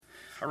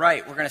All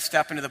right, we're going to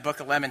step into the book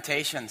of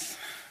Lamentations.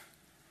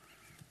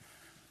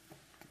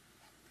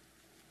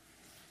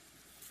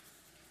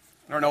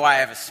 I don't know why I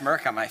have a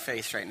smirk on my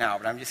face right now,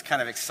 but I'm just kind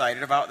of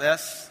excited about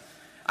this.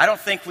 I don't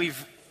think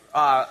we've,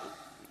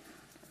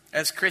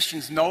 as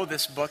Christians, know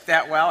this book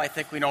that well. I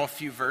think we know a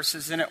few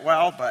verses in it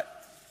well,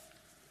 but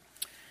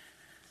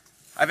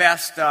I've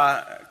asked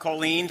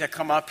Colleen to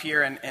come up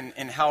here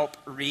and help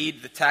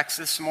read the text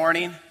this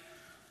morning.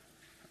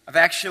 I've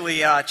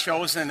actually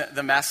chosen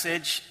the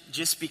message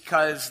just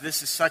because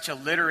this is such a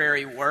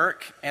literary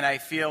work, and I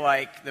feel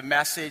like the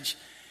message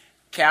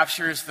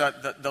captures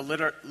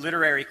the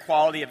literary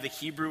quality of the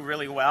Hebrew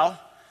really well.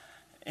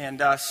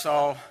 And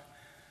so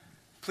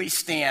please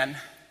stand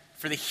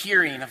for the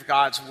hearing of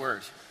God's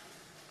word.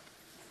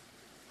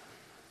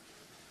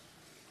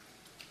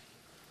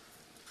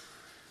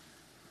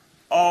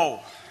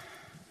 Oh,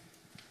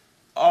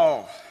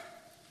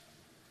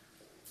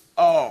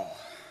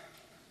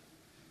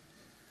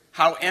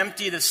 how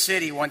empty the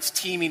city once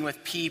teeming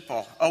with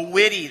people. A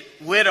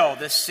widow,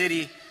 this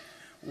city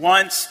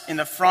once in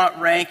the front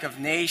rank of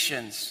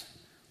nations.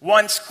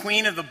 Once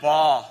queen of the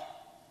ball.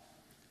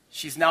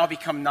 She's now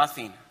become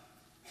nothing.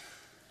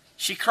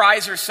 She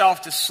cries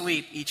herself to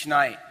sleep each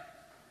night,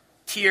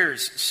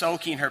 tears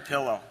soaking her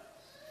pillow.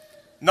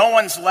 No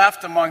one's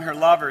left among her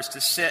lovers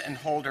to sit and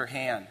hold her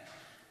hand.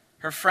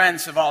 Her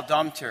friends have all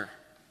dumped her.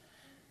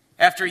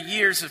 After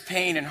years of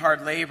pain and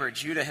hard labor,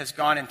 Judah has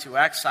gone into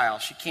exile.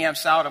 She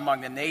camps out among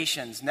the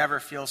nations,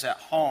 never feels at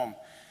home.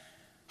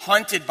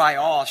 Hunted by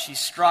all, she's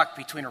struck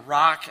between a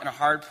rock and a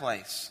hard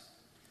place.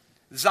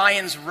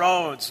 Zion's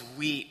roads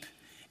weep,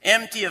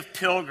 empty of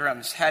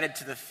pilgrims headed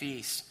to the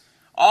feast.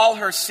 All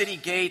her city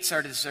gates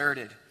are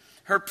deserted.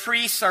 Her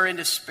priests are in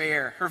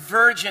despair. Her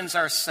virgins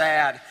are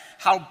sad.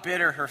 How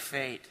bitter her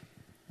fate.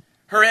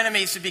 Her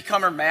enemies have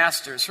become her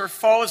masters. Her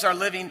foes are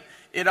living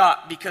it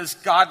up because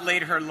God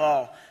laid her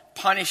low,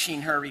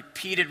 punishing her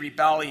repeated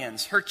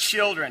rebellions. Her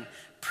children,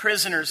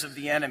 prisoners of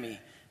the enemy,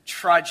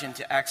 trudge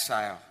into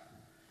exile.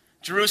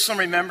 Jerusalem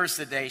remembers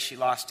the day she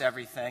lost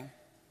everything,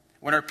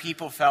 when her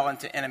people fell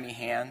into enemy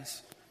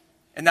hands,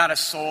 and not a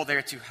soul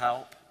there to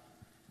help.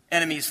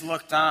 Enemies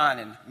looked on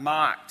and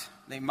mocked.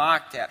 They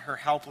mocked at her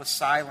helpless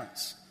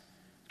silence.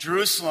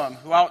 Jerusalem,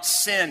 who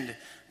outsinned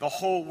the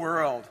whole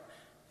world,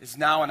 is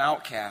now an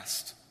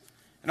outcast.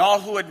 And all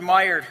who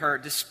admired her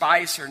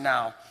despise her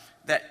now,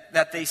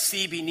 that they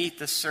see beneath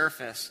the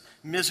surface.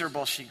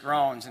 Miserable she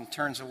groans and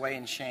turns away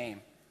in shame.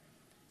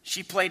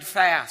 She played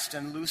fast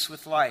and loose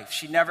with life.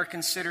 She never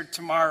considered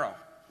tomorrow.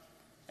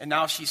 And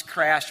now she's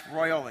crashed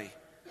royally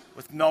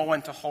with no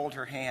one to hold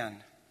her hand.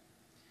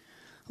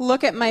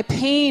 Look at my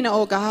pain,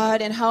 O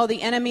God, and how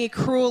the enemy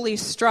cruelly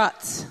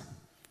struts.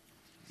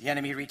 The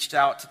enemy reached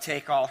out to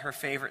take all her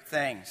favorite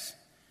things.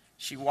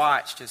 She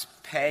watched as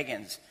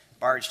pagans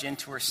barged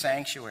into her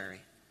sanctuary.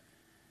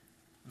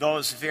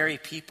 Those very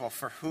people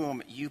for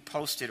whom you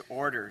posted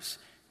orders,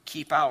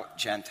 keep out,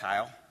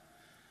 Gentile.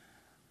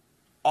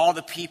 All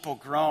the people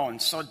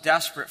groaned, so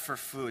desperate for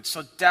food,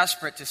 so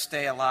desperate to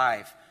stay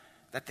alive,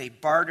 that they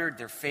bartered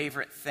their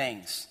favorite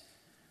things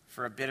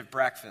for a bit of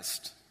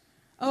breakfast.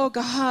 Oh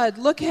God,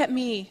 look at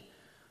me,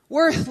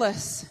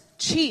 worthless,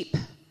 cheap,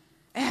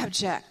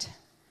 abject.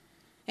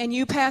 And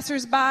you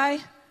passers-by,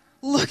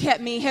 look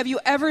at me. Have you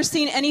ever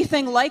seen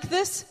anything like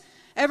this?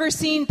 Ever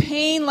seen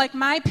pain like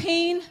my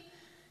pain?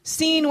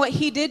 Seen what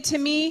he did to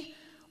me?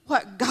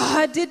 What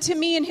God did to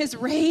me in his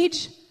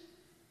rage?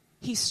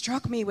 He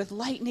struck me with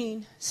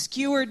lightning,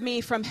 skewered me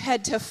from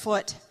head to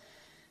foot.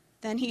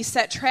 Then he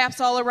set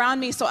traps all around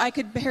me so I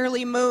could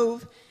barely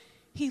move.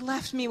 He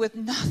left me with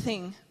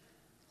nothing,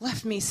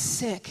 left me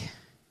sick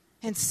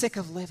and sick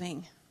of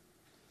living.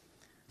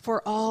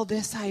 For all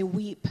this I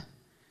weep.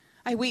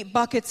 I weep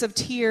buckets of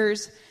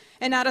tears,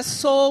 and not a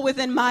soul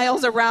within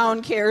miles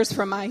around cares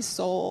for my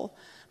soul.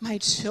 My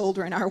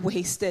children are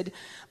wasted.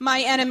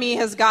 My enemy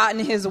has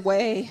gotten his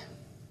way.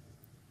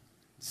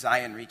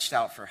 Zion reached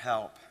out for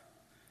help,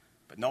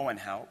 but no one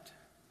helped.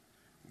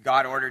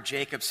 God ordered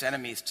Jacob's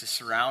enemies to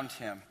surround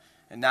him,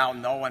 and now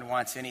no one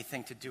wants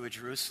anything to do with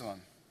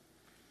Jerusalem.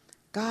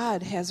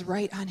 God has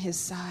right on his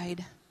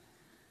side.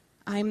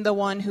 I'm the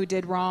one who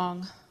did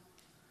wrong.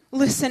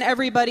 Listen,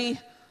 everybody,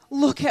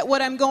 look at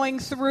what I'm going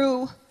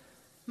through.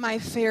 My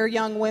fair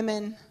young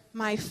women,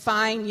 my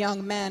fine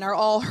young men are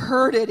all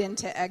herded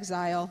into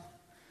exile.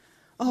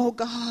 Oh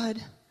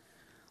God,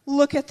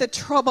 look at the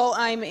trouble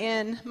I'm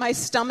in. My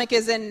stomach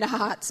is in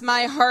knots.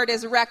 My heart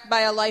is wrecked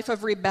by a life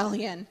of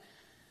rebellion.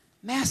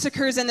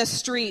 Massacres in the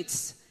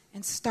streets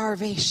and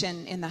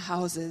starvation in the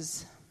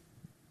houses.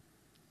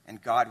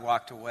 And God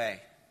walked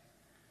away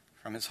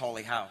from his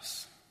holy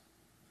house.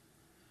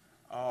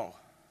 Oh,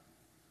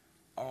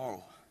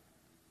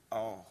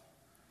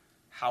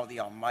 how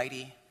the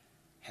Almighty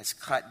has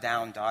cut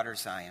down daughter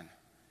Zion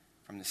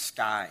from the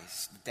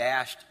skies,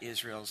 dashed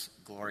Israel's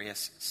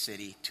glorious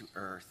city to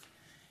earth,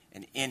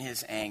 and in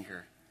his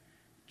anger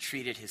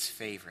treated his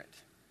favorite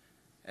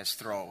as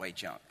throwaway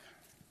junk.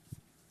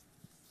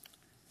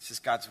 This is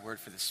God's word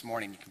for this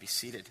morning. You can be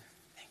seated.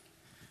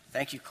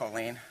 Thank you,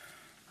 Colleen.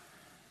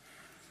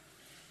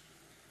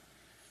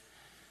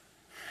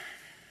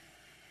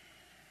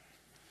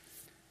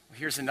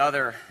 Here's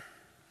another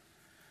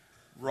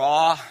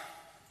raw,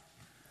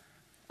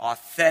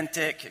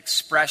 authentic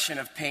expression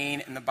of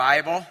pain in the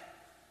Bible.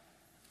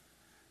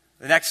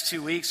 The next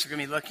 2 weeks, we're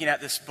going to be looking at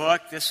this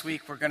book. This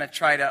week, we're going to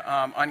try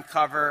to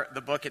uncover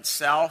the book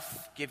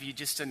itself, give you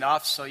just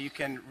enough so you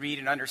can read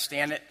and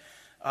understand it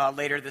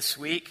later this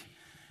week.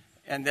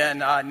 And then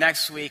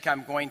next week,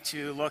 I'm going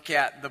to look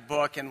at the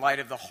book in light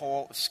of the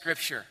whole of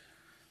Scripture.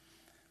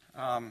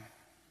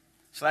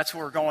 So that's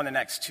where we're going the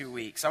next 2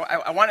 weeks.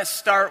 I want to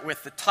start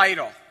with the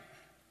title,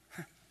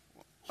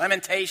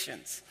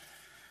 Lamentations.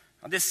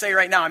 I'll just say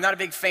right now, I'm not a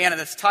big fan of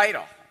this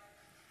title.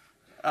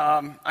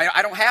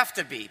 I don't have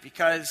to be,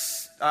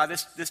 because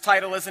this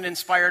title isn't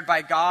inspired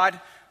by God.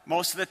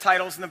 Most of the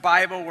titles in the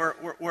Bible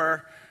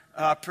were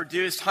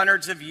produced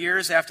hundreds of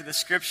years after the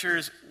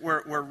Scriptures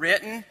were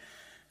written.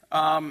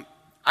 I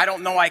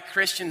don't know why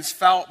Christians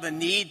felt the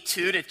need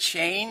to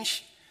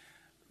change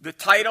the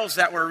titles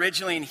that were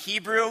originally in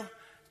Hebrew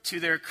to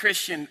their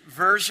Christian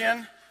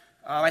version.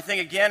 I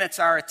think, again, it's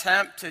our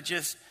attempt to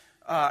just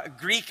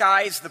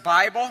Greekize the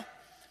Bible.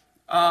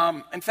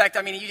 In fact,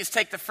 you just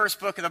take the first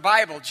book of the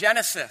Bible,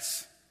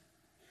 Genesis.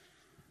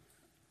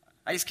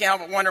 I just can't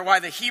help but wonder why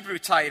the Hebrew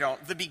title,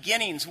 The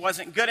Beginnings,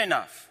 wasn't good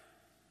enough.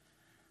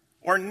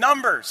 Or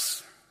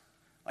Numbers.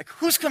 Like,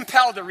 who's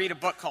compelled to read a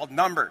book called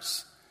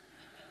Numbers?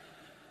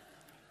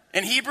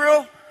 In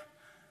Hebrew,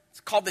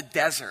 it's called the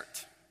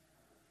desert.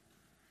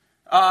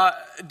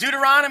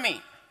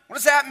 Deuteronomy. What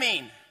does that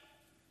mean?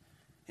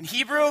 In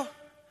Hebrew,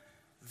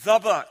 the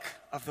book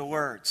of the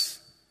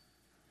words.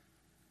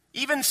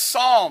 Even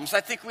Psalms,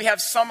 I think we have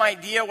some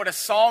idea what a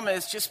psalm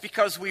is just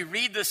because we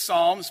read the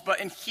Psalms,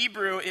 but in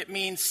Hebrew it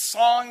means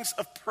songs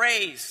of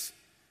praise.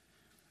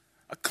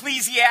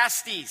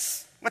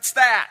 Ecclesiastes, what's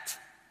that?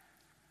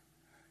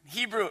 In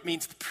Hebrew it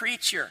means the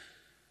preacher.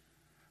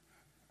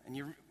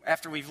 And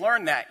after we've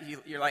learned that,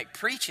 you're like,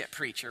 preach it,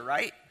 preacher,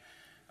 right?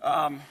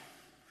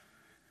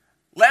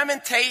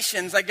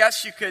 Lamentations, I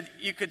guess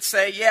you could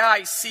say, yeah,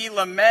 I see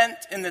lament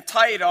in the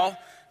title,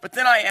 but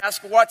then I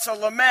ask, what's a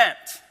lament?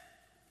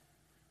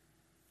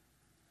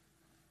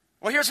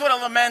 Well, here's what a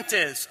lament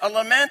is. A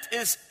lament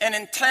is an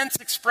intense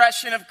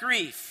expression of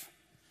grief.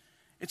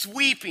 It's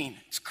weeping,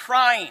 it's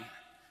crying,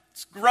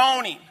 it's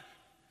groaning.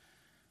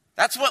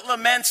 That's what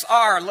laments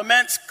are.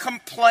 Laments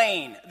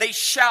complain, they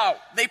shout,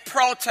 they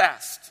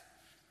protest.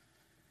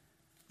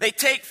 They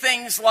take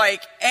things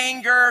like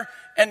anger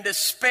and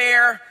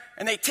despair,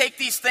 and they take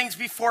these things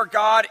before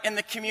God and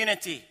the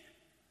community.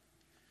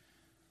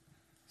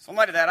 So in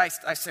light of that,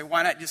 I say,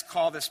 why not just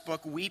call this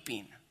book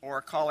Weeping,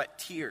 or call it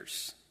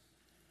Tears?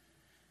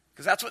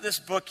 Because that's what this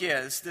book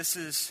is. This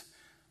is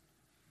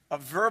a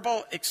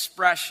verbal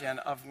expression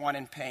of one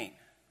in pain.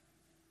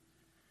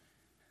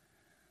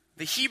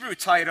 The Hebrew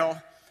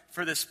title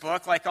for this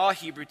book, like all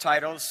Hebrew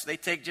titles, they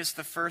take just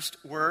the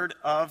first word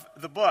of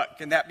the book,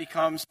 and that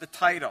becomes the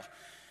title.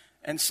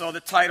 And so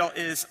the title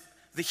is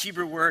the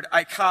Hebrew word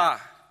Ikah.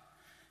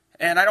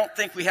 And I don't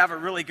think we have a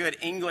really good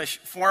English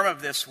form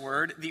of this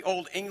word. The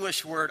Old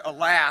English word,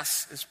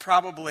 alas, is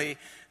probably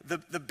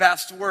the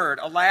best word.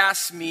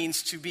 Alas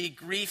means to be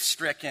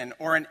grief-stricken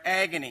or in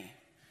agony.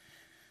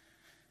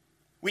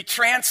 We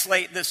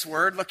translate this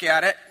word, look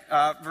at it,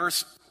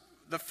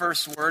 the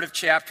first word of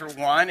chapter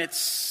 1.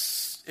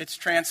 It's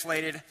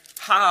translated,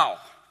 how.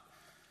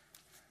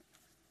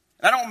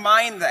 And I don't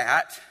mind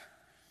that,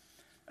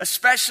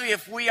 especially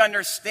if we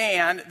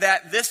understand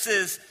that this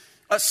is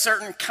a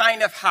certain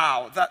kind of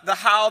how, the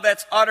how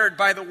that's uttered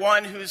by the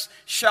one who's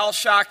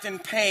shell-shocked in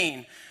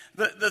pain,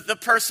 the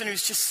person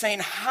who's just saying,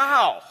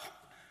 how?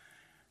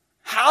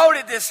 How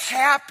did this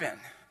happen?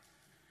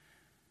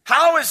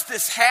 How is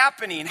this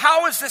happening?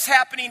 How is this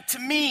happening to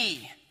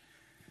me?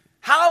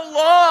 How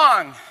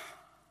long?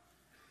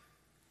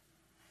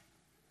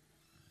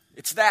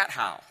 It's that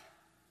how.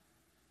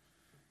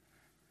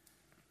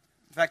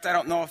 In fact, I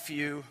don't know if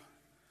you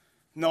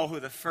know who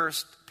the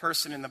first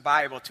person in the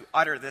Bible to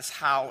utter this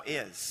how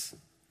is.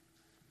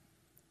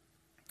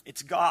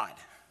 It's God.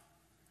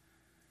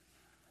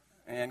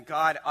 And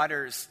God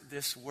utters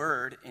this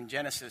word in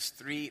Genesis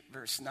 3,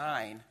 verse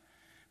 9.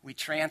 We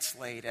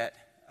translate it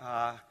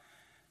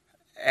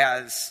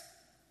as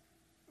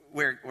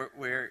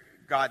where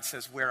God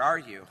says, where are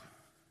you?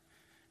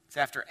 It's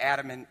after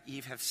Adam and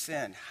Eve have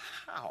sinned.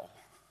 How?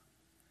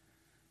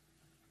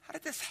 How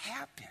did this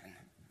happen?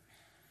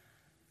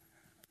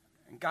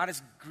 And God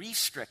is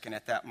grief-stricken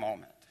at that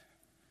moment.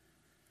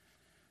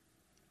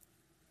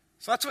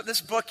 So that's what this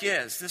book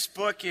is. This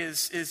book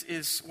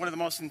is one of the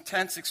most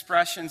intense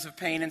expressions of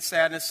pain and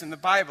sadness in the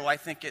Bible. I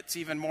think it's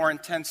even more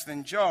intense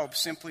than Job,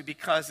 simply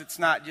because it's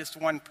not just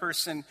one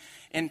person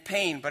in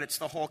pain, but it's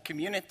the whole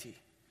community.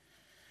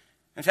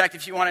 In fact,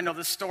 if you want to know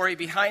the story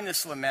behind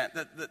this lament,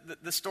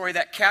 the story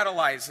that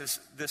catalyzes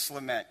this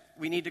lament,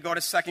 we need to go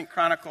to 2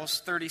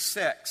 Chronicles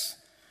 36.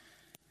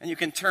 And you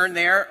can turn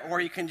there,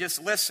 or you can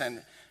just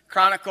listen.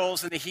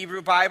 Chronicles in the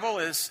Hebrew Bible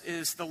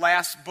is the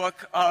last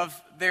book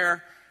of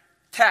their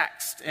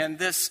text. And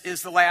this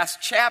is the last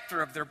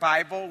chapter of their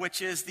Bible,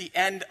 which is the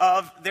end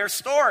of their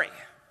story.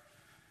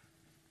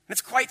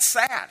 It's quite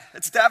sad.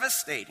 It's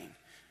devastating.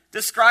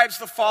 Describes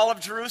the fall of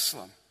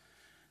Jerusalem.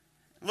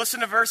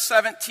 Listen to verse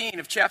 17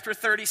 of chapter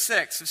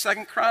 36 of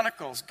 2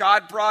 Chronicles.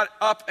 God brought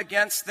up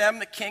against them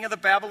the king of the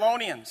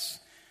Babylonians,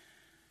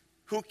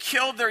 who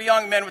killed their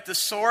young men with the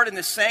sword in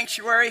the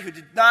sanctuary, who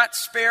did not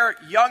spare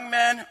young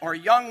men or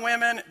young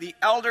women, the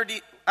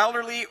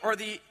elderly or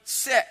the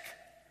sick.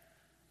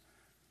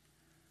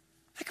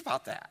 Think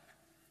about that.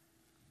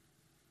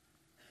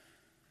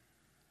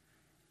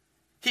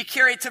 He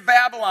carried to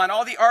Babylon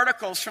all the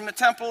articles from the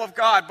temple of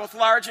God, both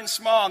large and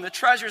small, and the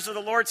treasures of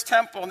the Lord's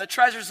temple, and the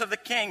treasures of the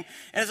king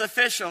and his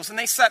officials. And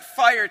they set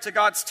fire to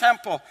God's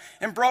temple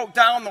and broke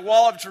down the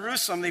wall of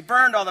Jerusalem. They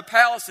burned all the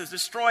palaces,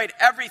 destroyed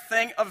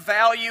everything of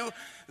value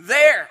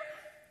there.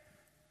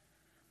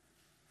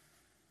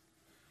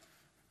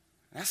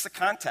 That's the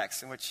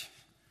context in which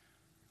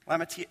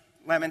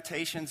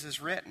Lamentations is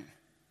written.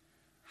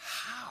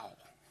 How?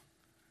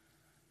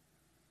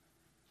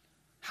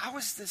 How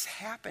is this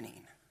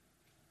happening?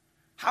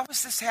 How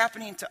is this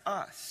happening to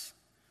us?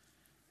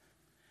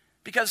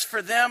 Because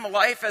for them,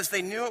 life as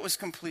they knew it was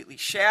completely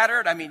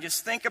shattered. I mean,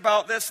 just think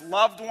about this.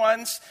 Loved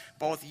ones,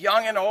 both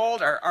young and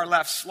old, are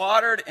left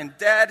slaughtered and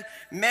dead.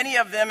 Many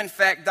of them, in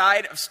fact,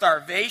 died of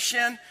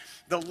starvation.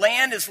 The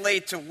land is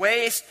laid to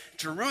waste.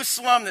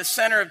 Jerusalem, the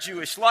center of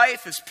Jewish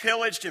life, is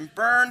pillaged and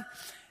burned.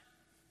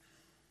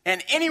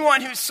 And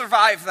anyone who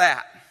survived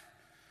that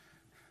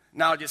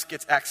now just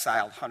gets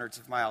exiled hundreds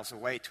of miles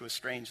away to a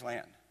strange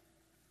land.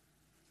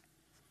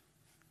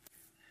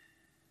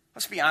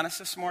 Let's be honest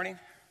this morning.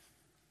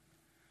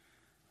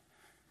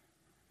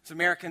 As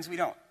Americans, we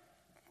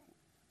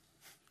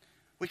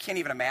can't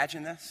even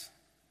imagine this.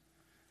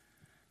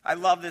 I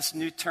love this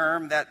new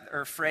term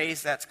or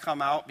phrase that's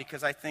come out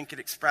because I think it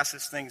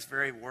expresses things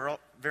very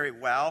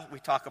well. We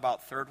talk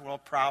about third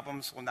world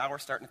problems. Well, now we're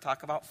starting to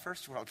talk about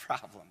first world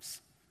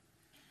problems.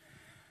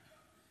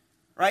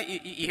 Right? You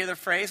hear the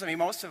phrase? I mean,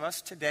 most of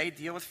us today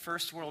deal with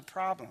first world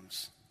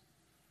problems.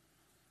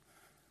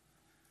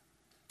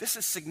 This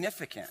is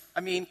significant.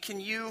 I mean, can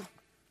you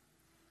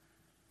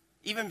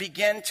even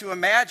begin to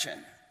imagine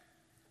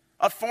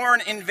a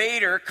foreign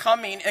invader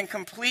coming and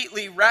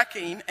completely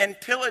wrecking and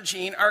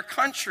pillaging our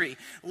country,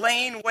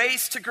 laying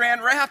waste to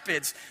Grand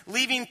Rapids,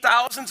 leaving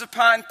thousands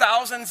upon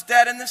thousands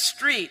dead in the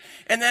street,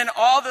 and then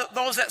all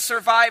those that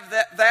survive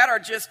that are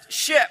just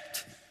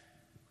shipped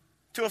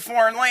to a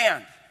foreign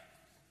land?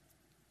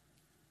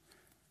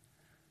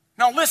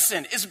 Now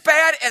listen, as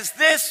bad as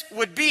this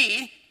would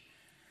be,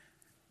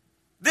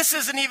 this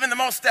isn't even the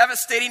most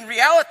devastating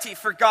reality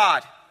for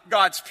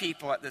God's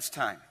people at this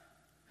time.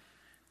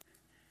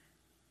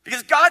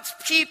 Because God's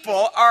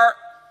people are,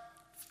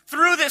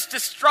 through this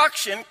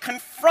destruction,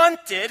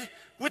 confronted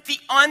with the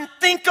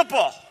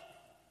unthinkable.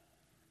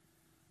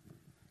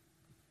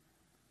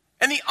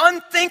 And the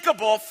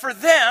unthinkable for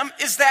them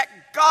is that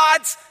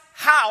God's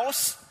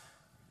house,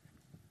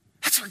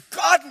 that's where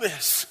God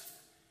lives.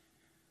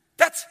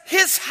 That's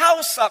his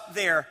house up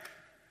there,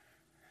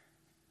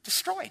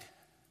 destroyed.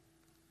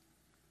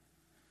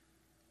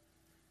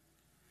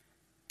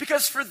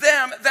 Because for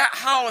them, that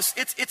house,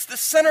 it's the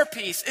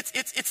centerpiece.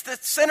 It's the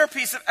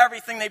centerpiece of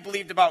everything they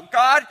believed about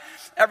God,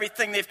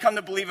 everything they've come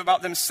to believe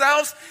about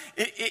themselves.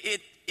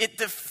 It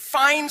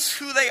defines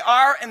who they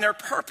are and their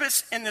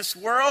purpose in this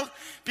world.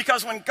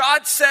 Because when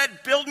God said,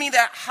 build me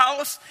that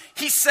house,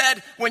 he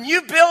said, when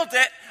you build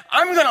it,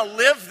 I'm going to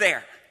live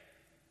there.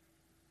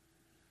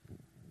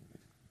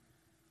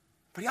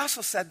 But he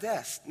also said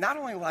this, not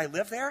only will I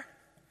live there,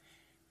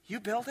 you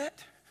build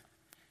it,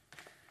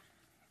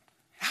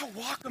 I'll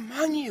walk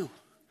among you.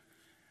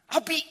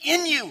 I'll be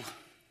in you.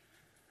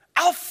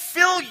 I'll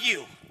fill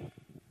you.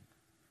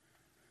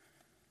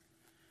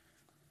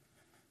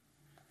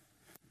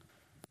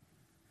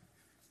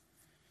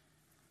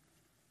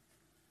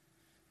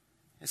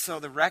 And so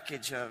the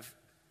wreckage of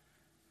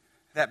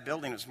that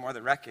building was more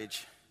the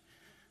wreckage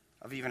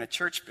of even a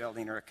church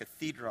building or a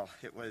cathedral.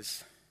 It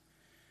was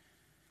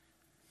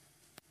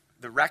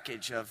the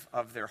wreckage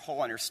of their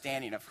whole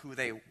understanding of who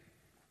they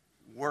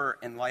were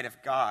in light of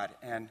God.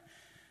 And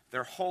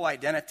their whole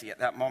identity at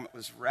that moment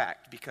was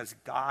wrecked because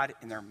God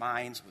in their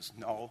minds was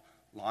no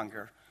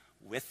longer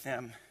with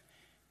them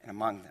and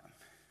among them.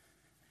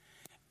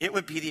 It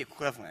would be the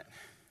equivalent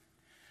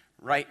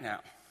right now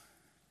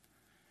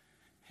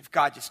if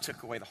God just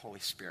took away the Holy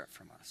Spirit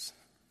from us.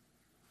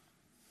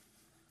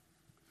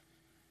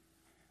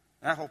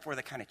 And I hope we're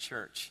the kind of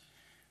church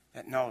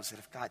that knows that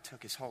if God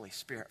took his Holy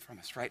Spirit from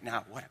us right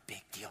now, what a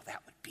big deal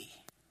that would be.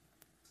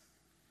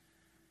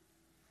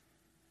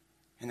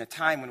 In the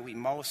time when we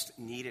most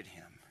needed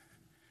him,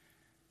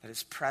 that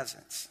his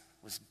presence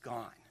was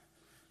gone.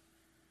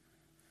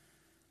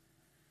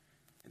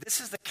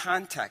 This is the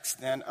context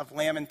then of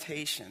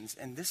Lamentations,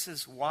 and this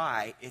is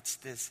why it's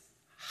this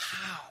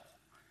how.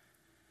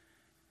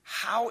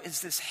 How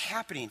is this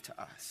happening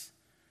to us?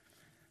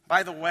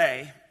 By the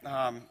way,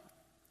 the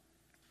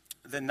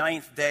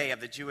 9th day of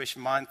the Jewish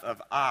month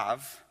of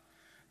Av,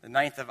 the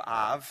 9th of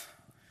Av,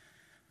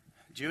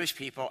 Jewish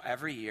people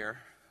every year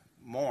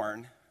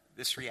mourn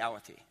this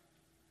reality.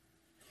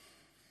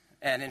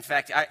 And in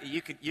fact,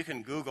 you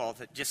can Google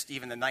that just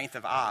even the 9th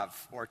of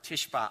Av, or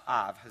Tishba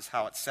Av is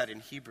how it's said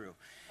in Hebrew.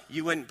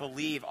 You wouldn't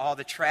believe all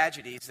the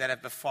tragedies that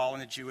have befallen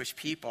the Jewish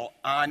people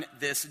on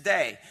this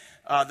day.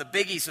 The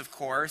biggies, of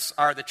course,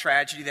 are the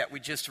tragedy that we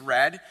just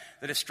read,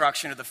 the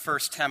destruction of the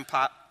first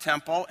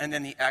temple and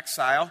then the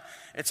exile.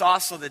 It's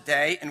also the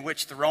day in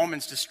which the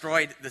Romans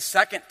destroyed the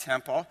second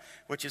temple,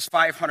 which is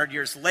 500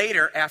 years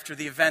later after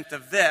the event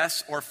of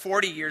this, or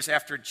 40 years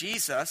after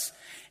Jesus.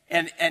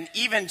 And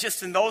even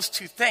just in those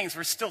two things,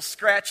 we're still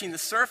scratching the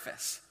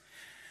surface.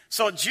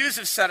 So Jews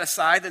have set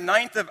aside the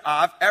 9th of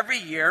Av every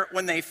year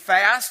when they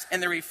fast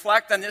and they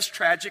reflect on this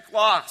tragic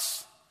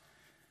loss.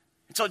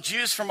 And so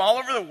Jews from all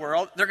over the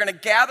world, they're going to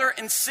gather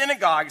in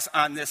synagogues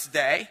on this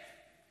day,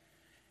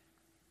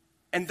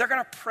 and they're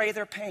going to pray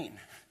their pain.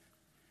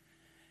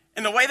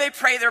 And the way they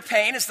pray their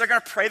pain is they're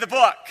going to pray the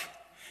book.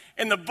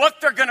 In the book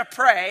they're going to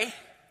pray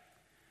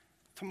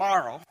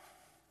tomorrow,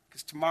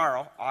 because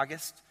tomorrow,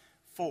 August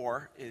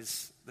 4,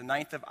 is the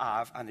 9th of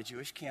Av on the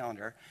Jewish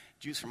calendar.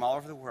 Jews from all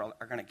over the world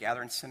are going to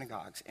gather in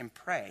synagogues and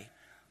pray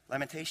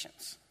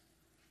Lamentations.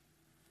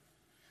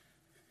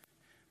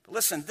 But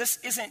listen, this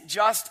isn't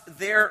just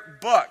their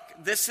book.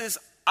 This is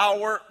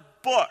our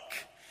book.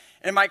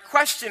 And my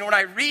question when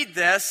I read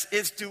this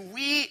is, do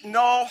we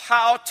know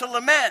how to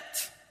lament?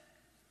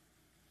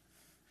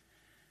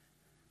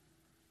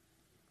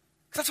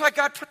 That's why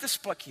God put this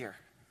book here.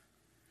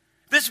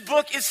 This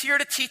book is here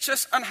to teach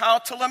us on how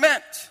to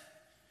lament.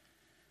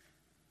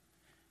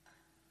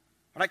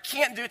 What I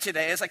can't do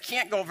today is I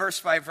can't go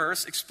verse by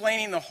verse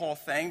explaining the whole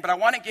thing, but I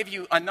want to give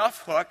you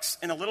enough hooks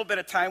in a little bit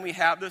of time we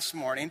have this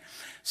morning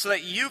so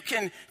that you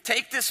can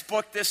take this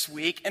book this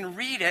week and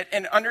read it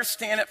and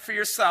understand it for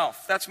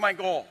yourself. That's my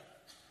goal.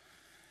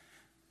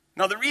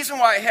 Now, the reason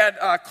why I had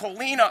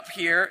Colleen up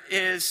here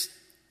is,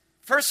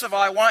 first of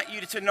all, I want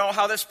you to know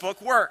how this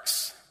book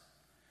works.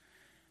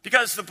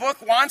 Because the book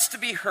wants to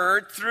be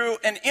heard through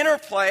an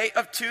interplay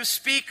of two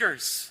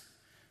speakers.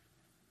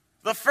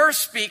 The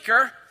first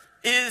speaker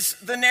is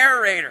the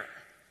narrator.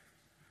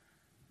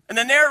 And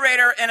the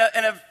narrator, in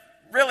a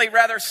really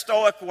rather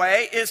stoic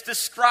way, is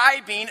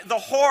describing the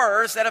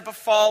horrors that have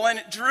befallen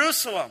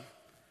Jerusalem.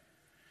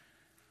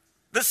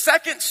 The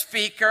second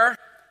speaker,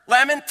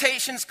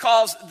 Lamentations,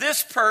 calls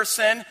this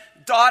person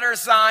Daughter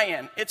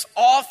Zion. It's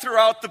all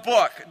throughout the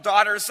book.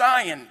 Daughter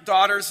Zion,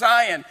 Daughter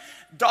Zion.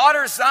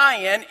 Daughter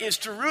Zion is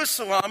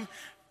Jerusalem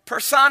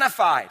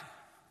personified.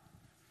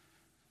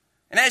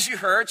 And as you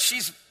heard,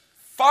 she's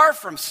far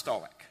from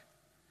stoic.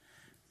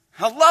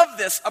 I love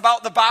this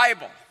about the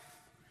Bible,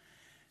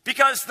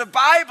 because the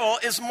Bible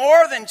is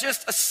more than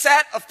just a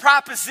set of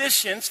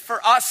propositions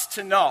for us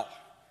to know.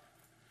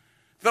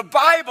 The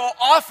Bible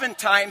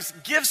oftentimes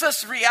gives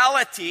us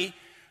reality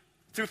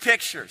through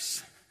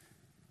pictures,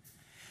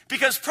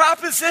 because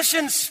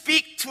propositions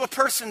speak to a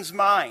person's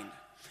mind,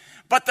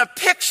 but the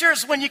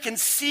pictures, when you can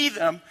see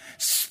them,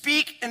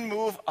 speak and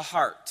move a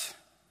heart.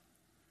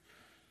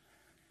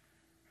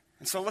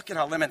 And so look at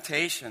how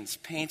Lamentations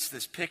paints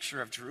this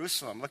picture of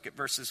Jerusalem. Look at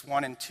verses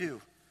 1 and 2.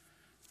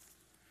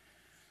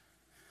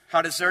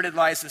 How deserted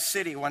lies the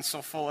city, once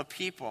so full of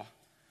people.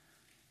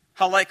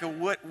 How like a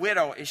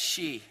widow is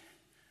she,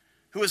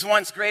 who was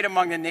once great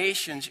among the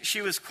nations.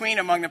 She was queen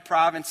among the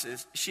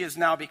provinces. She has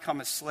now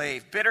become a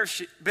slave.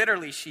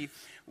 Bitterly she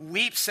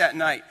weeps at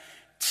night.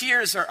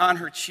 Tears are on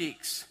her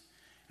cheeks.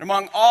 And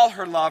among all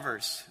her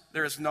lovers,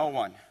 there is no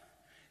one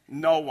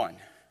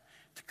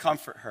to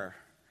comfort her.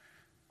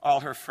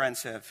 All her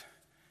friends have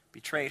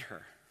betrayed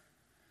her.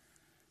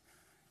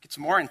 It gets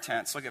more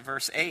intense. Look at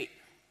verse 8.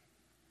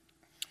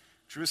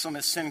 Jerusalem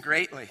has sinned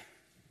greatly,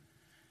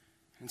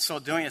 and so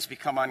doing has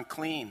become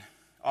unclean.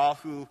 All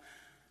who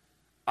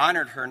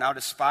honored her now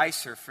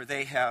despise her, for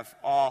they have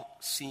all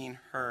seen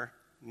her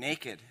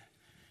naked.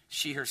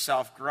 She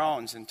herself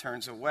groans and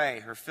turns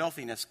away. Her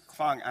filthiness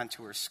clung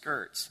onto her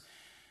skirts.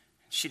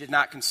 She did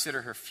not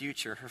consider her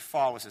future. Her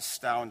fall was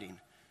astounding.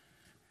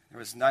 There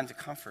was none to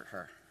comfort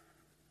her.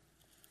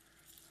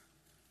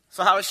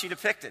 So how is she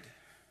depicted?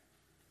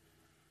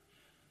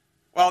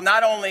 Well,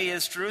 not only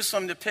is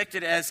Jerusalem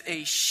depicted as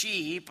a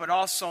she, but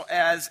also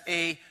as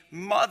a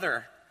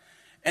mother.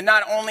 And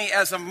not only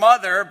as a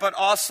mother, but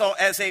also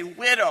as a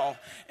widow.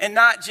 And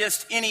not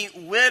just any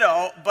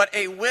widow, but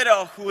a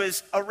widow who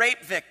is a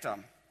rape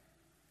victim.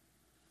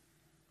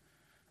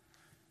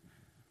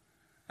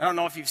 I don't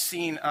know if you've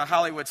seen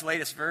Hollywood's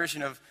latest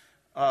version of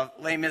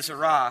Les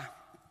Miserables.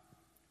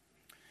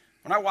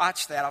 When I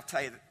watched that, I'll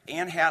tell you,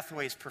 Anne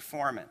Hathaway's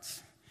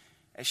performance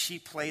as she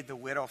played the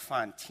widow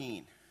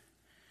Fantine,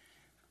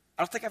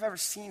 I don't think I've ever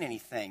seen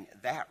anything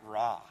that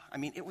raw. I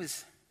mean, it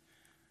was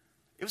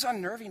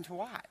unnerving to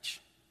watch.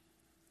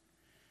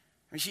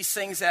 I mean, she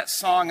sings that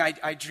song,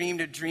 I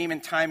dreamed a dream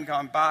in time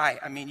gone by.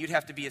 I mean, you'd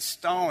have to be a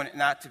stone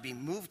not to be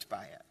moved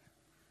by it.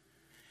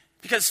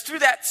 Because through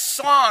that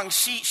song,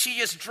 she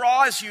just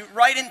draws you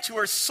right into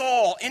her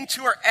soul,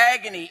 into her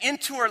agony,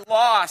 into her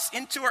loss,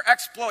 into her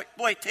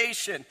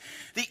exploitation.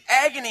 The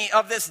agony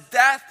of this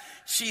death,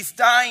 she's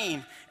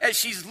dying as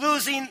she's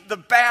losing the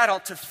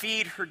battle to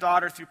feed her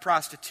daughter through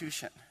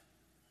prostitution.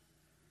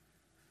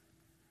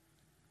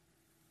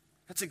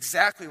 That's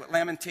exactly what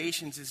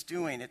Lamentations is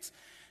doing. It's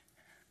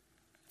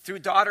through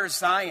daughter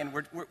Zion,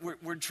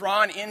 we're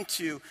drawn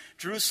into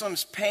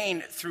Jerusalem's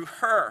pain through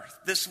her,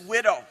 this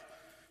widow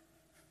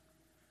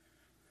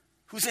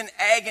who's in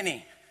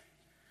agony.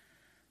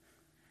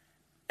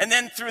 And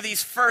then through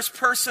these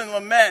first-person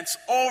laments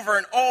over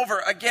and over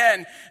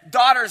again,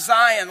 daughter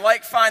Zion,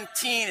 like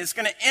Fontaine, is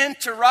going to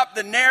interrupt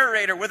the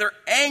narrator with her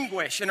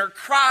anguish and her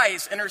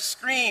cries and her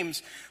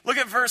screams. Look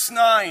at verse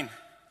 9.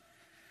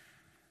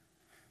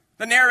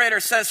 The narrator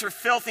says her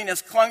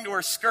filthiness clung to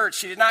her skirt.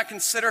 She did not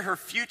consider her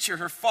future.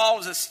 Her fall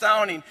was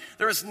astounding.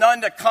 There was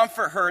none to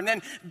comfort her. And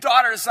then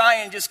daughter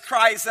Zion just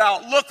cries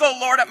out, "Look, O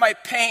Lord, at my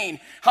pain,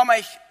 how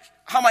my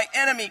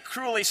enemy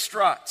cruelly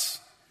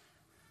struts."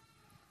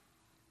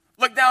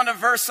 Look down to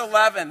verse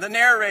 11. The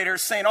narrator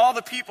is saying, all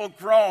the people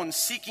groan,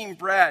 seeking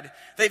bread.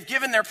 They've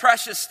given their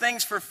precious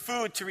things for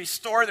food to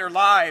restore their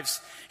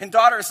lives. And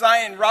daughter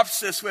Zion erupts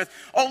this with,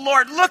 "Oh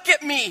Lord, look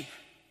at me,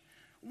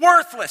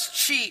 worthless,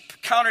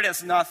 cheap, counted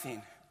as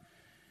nothing.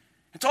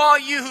 And to all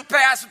you who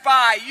pass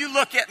by, you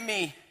look at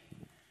me.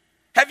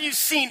 Have you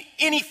seen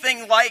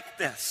anything like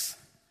this?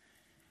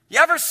 You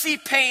ever see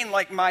pain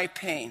like my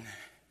pain?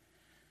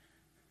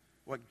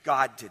 What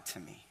God did to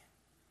me."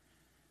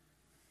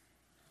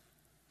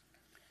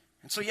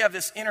 And so you have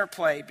this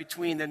interplay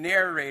between the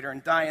narrator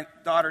and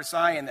daughter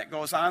Zion that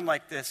goes on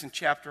like this in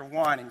chapter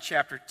 1, in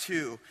chapter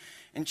 2,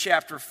 in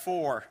chapter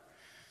 4.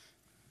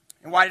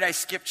 And why did I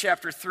skip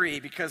chapter 3?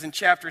 Because in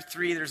chapter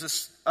 3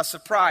 there's a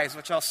surprise,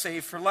 which I'll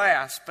save for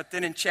last. But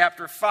then in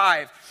chapter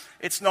 5,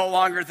 it's no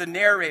longer the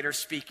narrator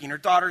speaking or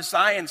daughter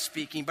Zion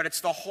speaking, but it's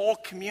the whole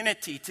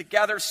community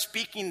together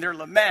speaking their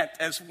lament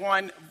as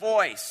one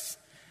voice.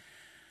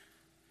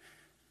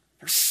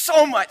 There's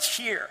so much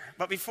here,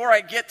 but before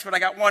I get to it, I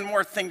got one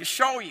more thing to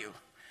show you.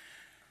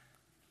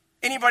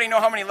 Anybody know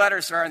how many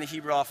letters there are in the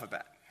Hebrew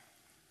alphabet?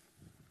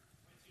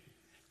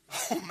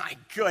 Oh my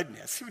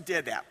goodness, who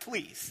did that?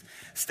 Please,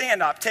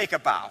 stand up, take a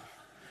bow.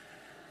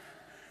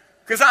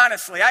 Because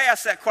honestly, I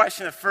asked that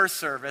question at first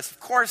service. Of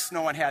course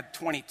no one had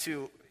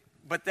 22,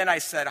 but then I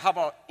said, how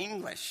about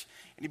English?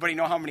 Anybody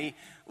know how many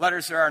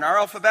letters there are in our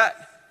alphabet?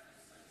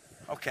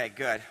 Okay,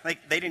 good. They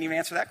didn't even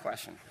answer that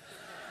question.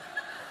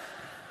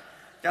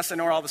 Guess I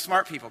know where all the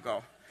smart people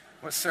go.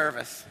 What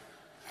service?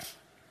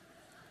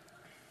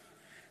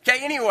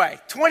 Okay, anyway,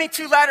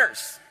 22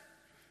 letters.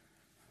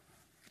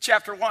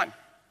 Chapter 1,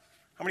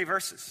 how many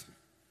verses?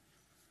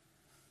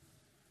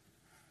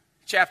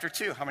 Chapter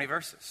 2, how many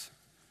verses?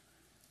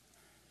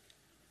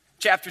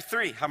 Chapter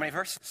 3, how many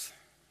verses?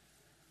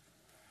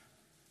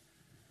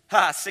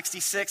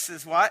 66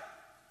 is what?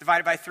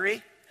 Divided by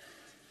 3?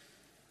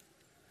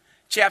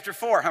 Chapter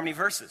 4, how many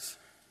verses?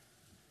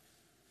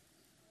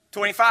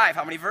 25,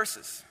 how many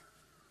verses?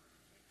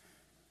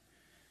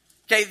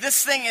 Okay,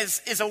 this thing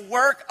is a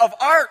work of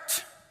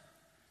art.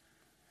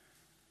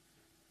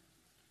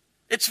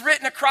 It's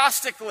written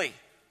acrostically,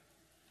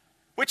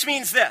 which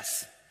means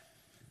this.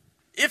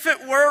 If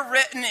it were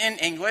written in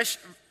English,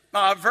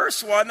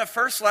 verse 1, the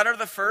first letter of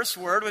the first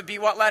word would be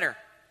what letter?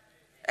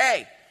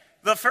 A.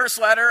 The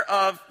first letter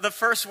of the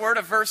first word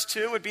of verse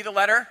 2 would be the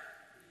letter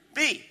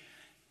B.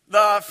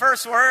 The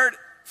first letter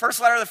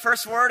of the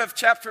first word of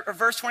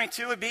verse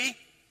 22 would be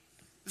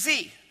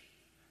Z.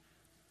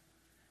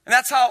 And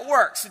that's how it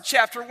works in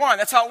chapter 1.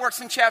 That's how it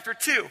works in chapter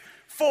 2,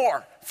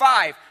 4,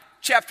 5.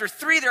 Chapter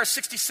 3, there are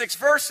 66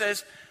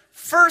 verses.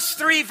 First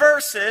 3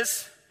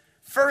 verses,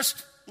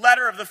 first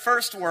letter of the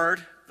first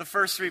word, the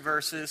first 3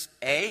 verses,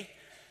 A.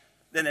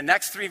 Then the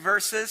next 3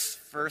 verses,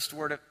 first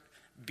word of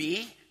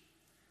B.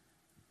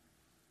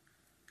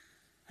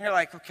 And you're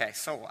like, okay,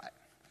 so what?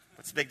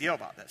 What's the big deal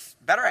about this?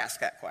 Better ask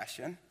that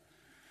question.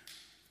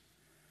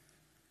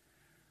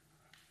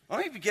 Let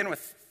me begin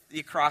with the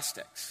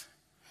acrostics.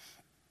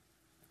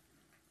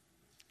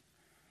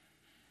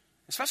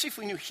 Especially if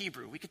we knew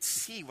Hebrew, we could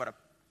see what a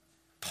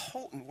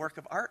potent work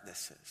of art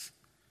this is.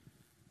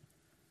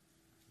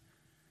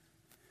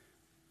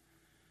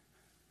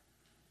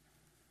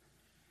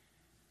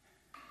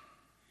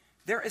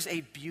 There is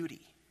a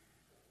beauty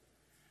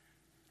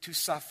to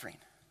suffering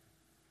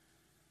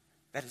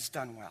that is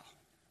done well.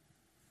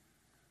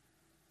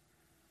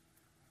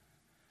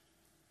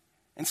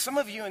 And some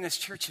of you in this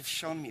church have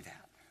shown me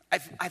that.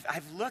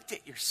 I've looked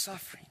at your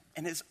suffering,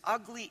 and as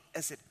ugly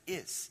as it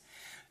is,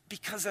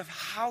 because of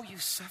how you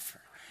suffer,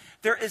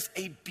 there is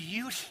a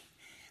beauty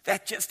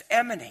that just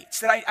emanates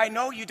that I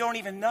know you don't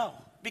even know,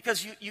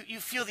 because you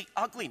feel the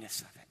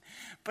ugliness of it.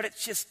 But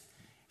it's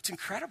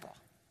incredible.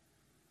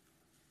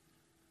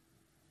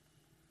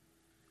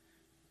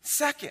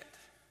 Second,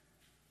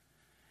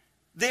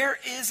 there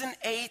is an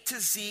A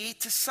to Z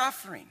to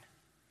suffering.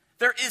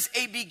 There is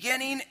a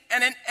beginning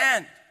and an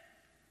end.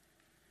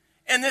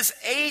 And this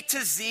A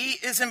to Z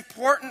is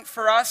important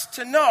for us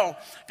to know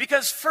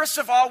because, first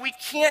of all, we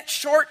can't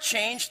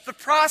shortchange the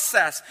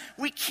process.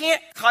 We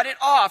can't cut it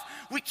off.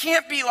 We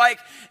can't be like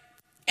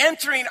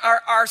entering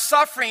our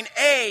suffering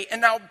A and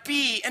now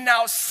B and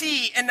now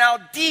C and now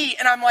D,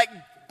 and I'm like,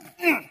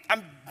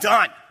 I'm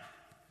done.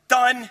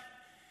 Done.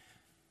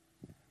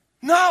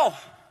 No.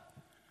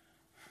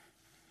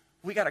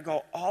 we got to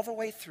go all the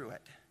way through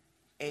it,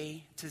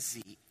 A to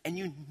Z. And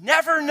you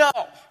never know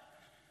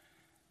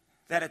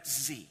that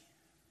it's Z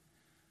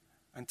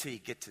until you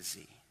get to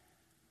Z.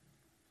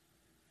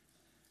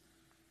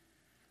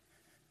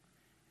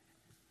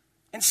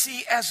 And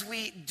see, as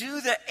we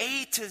do the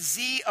A to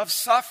Z of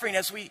suffering,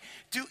 as we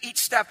do each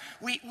step,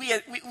 we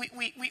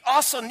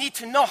also need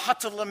to know how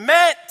to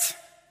lament.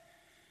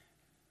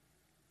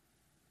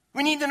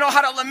 We need to know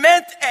how to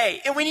lament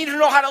A, and we need to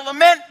know how to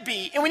lament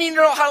B, and we need to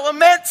know how to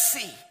lament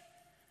C.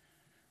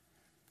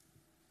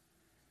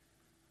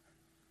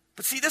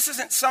 But see, this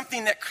isn't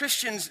something that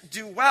Christians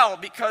do well,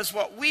 because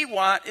what we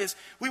want is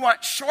we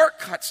want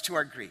shortcuts to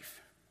our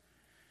grief.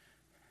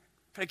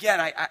 But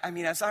again, I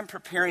mean, as I'm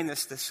preparing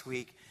this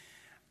week,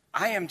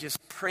 I am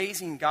just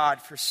praising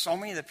God for so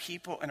many of the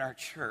people in our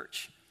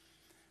church.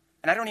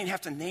 And I don't even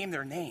have to name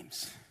their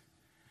names.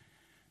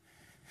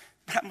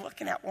 But I'm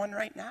looking at one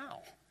right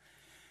now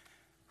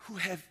who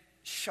have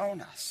shown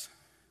us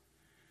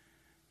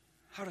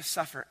how to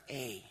suffer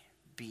A,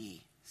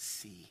 B,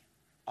 C,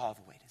 all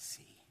the way to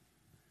Z.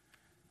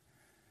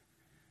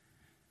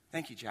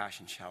 Thank you, Josh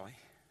and Shelley.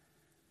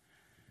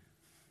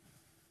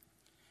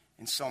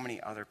 And so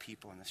many other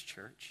people in this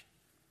church.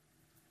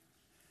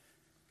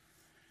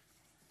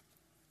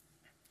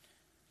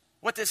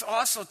 What this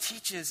also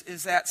teaches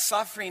is that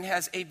suffering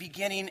has a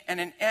beginning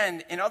and an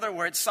end. In other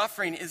words,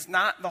 suffering is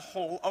not the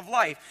whole of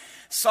life.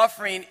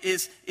 Suffering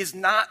is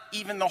not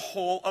even the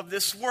whole of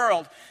this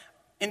world.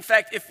 In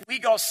fact, if we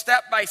go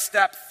step by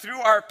step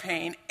through our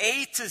pain,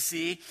 A to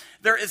Z,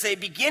 there is a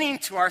beginning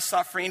to our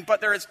suffering,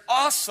 but there is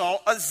also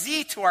a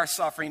Z to our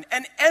suffering,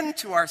 an end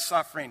to our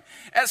suffering.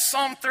 As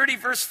Psalm 30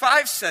 verse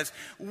 5 says,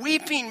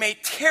 weeping may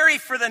tarry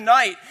for the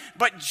night,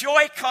 but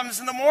joy comes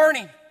in the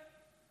morning.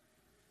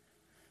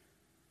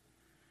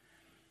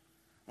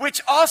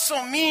 Which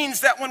also means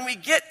that when we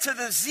get to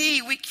the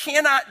Z, we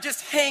cannot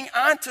just hang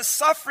on to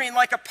suffering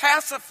like a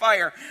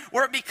pacifier,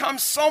 where it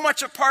becomes so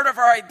much a part of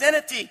our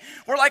identity.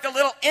 We're like a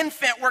little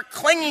infant. We're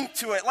clinging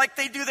to it like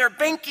they do their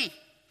binky.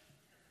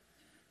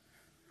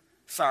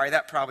 Sorry,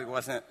 that probably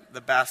wasn't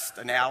the best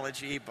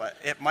analogy, but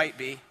it might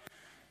be.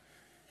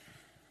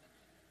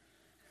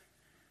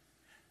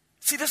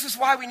 See, this is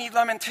why we need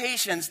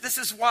Lamentations. This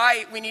is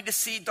why we need to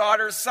see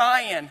daughter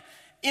Zion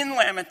in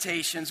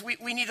Lamentations.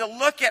 We need to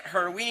look at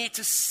her. We need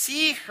to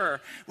see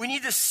her. We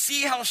need to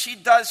see how she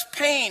does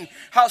pain,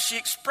 how she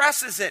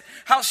expresses it,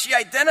 how she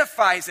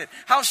identifies it,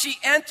 how she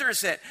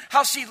enters it,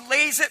 how she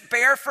lays it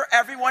bare for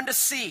everyone to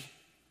see.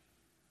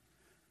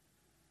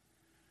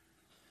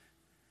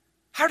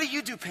 How do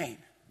you do pain?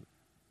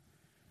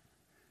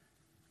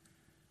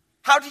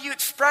 How do you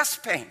express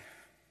pain?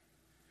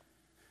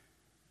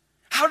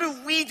 How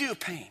do we do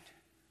pain?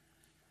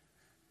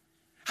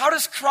 How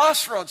does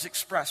Crossroads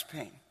express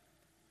pain?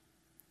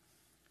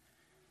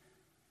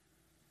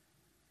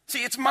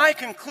 See, it's my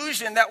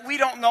conclusion that we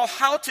don't know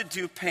how to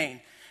do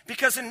pain,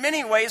 because in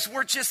many ways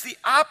we're just the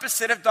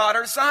opposite of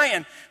daughter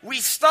Zion.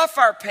 We stuff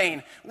our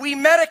pain. We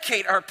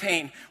medicate our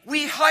pain.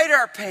 We hide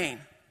our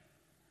pain.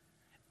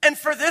 And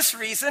for this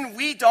reason,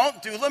 we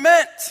don't do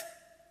lament.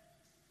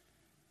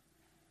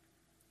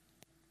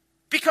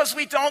 Because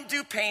we don't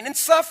do pain and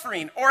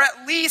suffering, or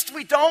at least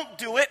we don't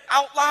do it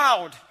out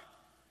loud.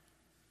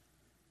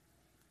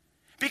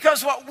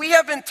 Because what we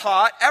have been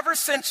taught ever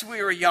since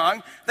we were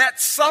young, that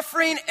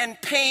suffering and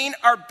pain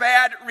are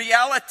bad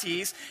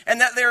realities,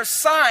 and that they're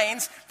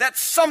signs that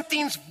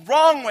something's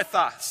wrong with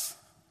us.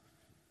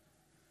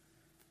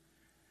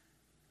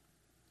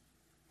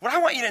 What I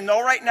want you to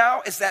know right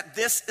now is that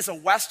this is a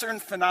Western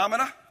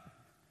phenomena.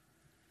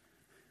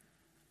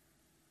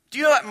 Do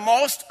you know that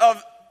most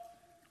of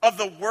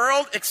the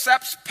world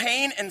accepts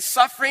pain and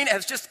suffering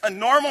as just a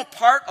normal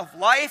part of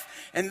life,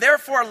 and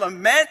therefore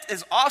lament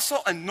is also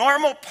a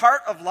normal part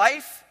of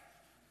life?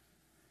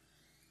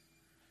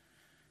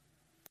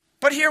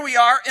 But here we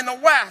are in the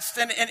West,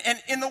 and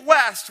in the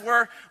West,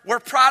 we're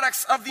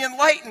products of the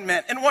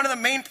Enlightenment. And one of the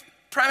main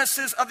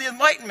premises of the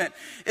Enlightenment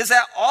is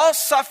that all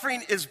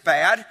suffering is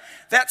bad,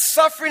 that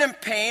suffering and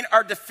pain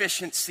are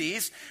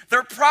deficiencies,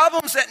 they're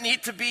problems that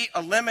need to be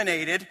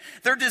eliminated,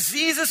 they're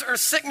diseases or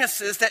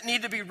sicknesses that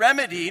need to be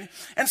remedied.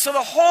 And so the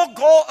whole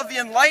goal of the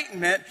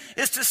Enlightenment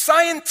is to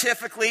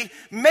scientifically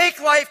make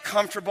life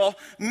comfortable,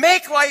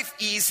 make life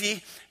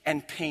easy,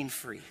 and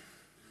pain-free.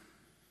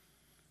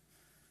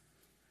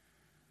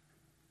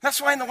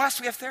 That's why in the West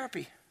we have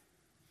therapy.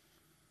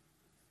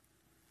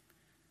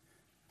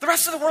 The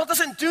rest of the world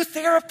doesn't do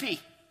therapy.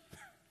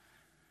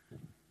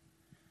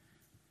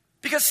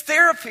 Because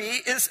therapy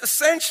is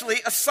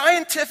essentially a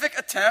scientific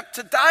attempt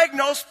to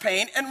diagnose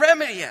pain and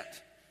remedy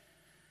it.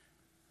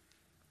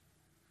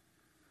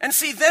 And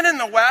see, then in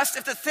the West,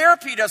 if the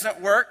therapy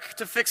doesn't work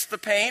to fix the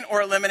pain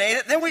or eliminate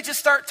it, then we just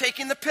start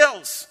taking the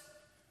pills.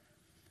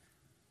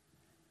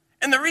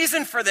 And the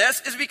reason for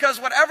this is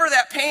because whatever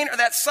that pain or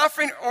that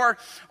suffering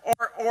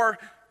or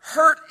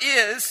hurt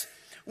is,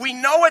 we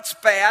know it's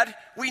bad,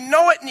 we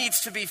know it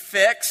needs to be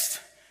fixed,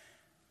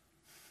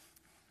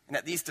 and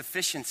that these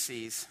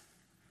deficiencies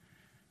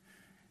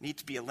need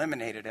to be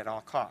eliminated at all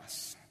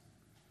costs.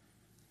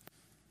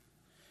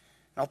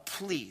 Now,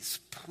 please,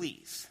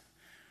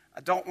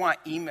 I don't want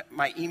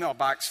my email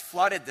box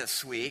flooded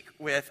this week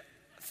with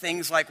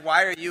things like,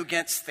 why are you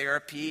against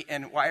therapy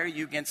and why are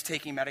you against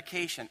taking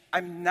medication?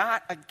 I'm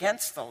not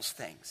against those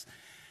things.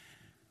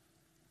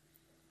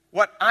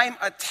 What I'm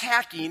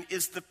attacking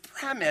is the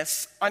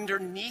premise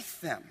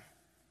underneath them.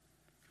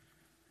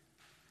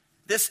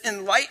 This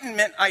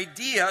enlightenment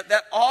idea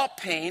that all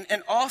pain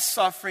and all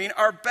suffering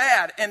are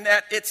bad and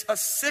that it's a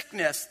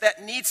sickness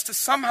that needs to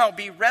somehow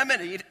be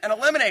remedied and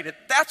eliminated.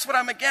 That's what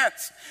I'm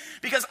against.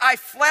 Because I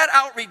flat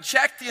out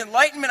reject the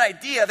enlightenment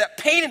idea that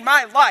pain in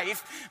my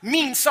life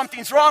means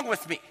something's wrong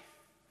with me.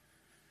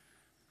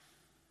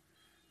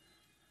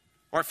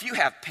 Or if you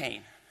have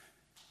pain,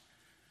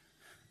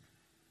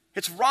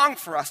 it's wrong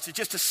for us to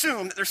just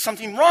assume that there's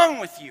something wrong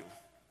with you.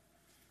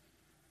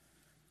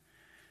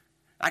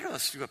 I know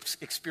this through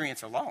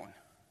experience alone.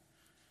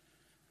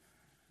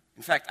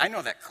 In fact, I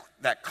know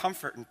that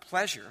comfort and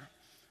pleasure,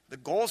 the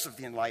goals of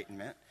the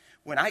Enlightenment,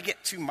 when I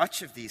get too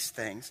much of these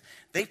things,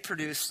 they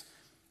produce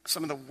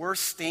some of the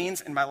worst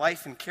stains in my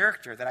life and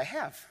character that I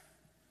have.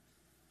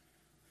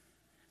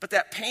 But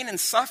that pain and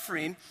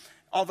suffering,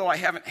 although I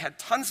haven't had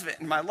tons of it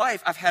in my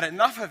life, I've had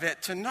enough of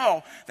it to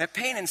know that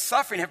pain and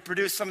suffering have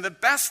produced some of the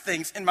best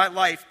things in my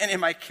life and in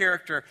my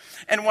character.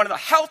 And one of the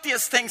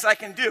healthiest things I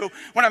can do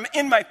when I'm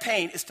in my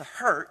pain is to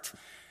hurt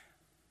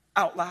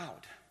out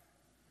loud.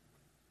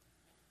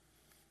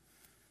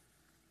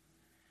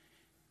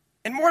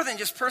 And more than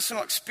just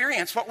personal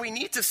experience, what we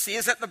need to see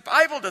is that the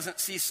Bible doesn't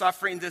see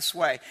suffering this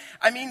way.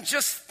 I mean,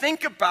 just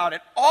think about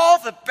it. All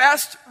the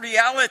best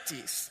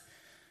realities,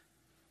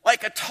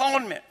 like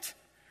atonement,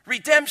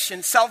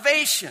 redemption,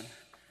 salvation,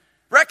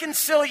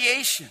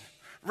 reconciliation,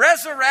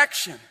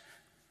 resurrection.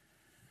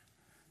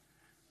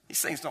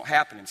 These things don't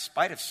happen in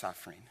spite of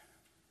suffering.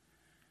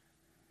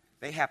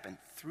 They happen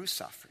through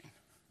suffering.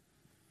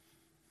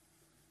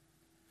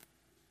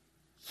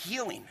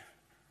 Healing,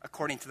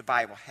 according to the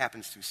Bible,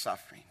 happens through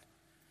suffering.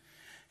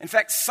 In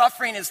fact,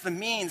 suffering is the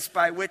means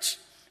by which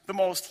the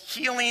most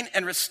healing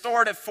and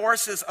restorative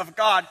forces of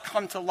God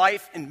come to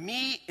life in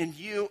me, in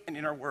you, and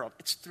in our world.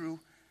 It's through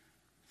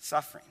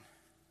suffering.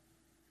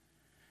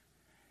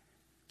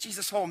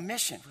 Jesus' whole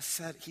mission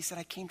was he said,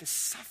 I came to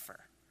suffer.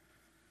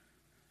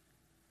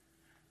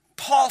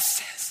 Paul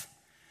says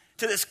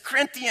to this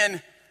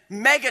Corinthian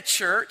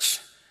megachurch,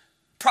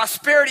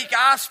 prosperity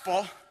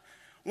gospel,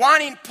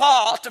 wanting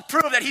Paul to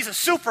prove that he's a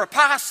super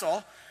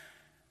apostle,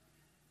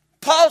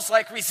 Paul's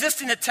like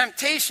resisting the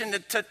temptation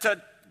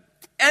to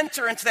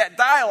enter into that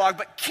dialogue,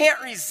 but can't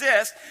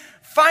resist.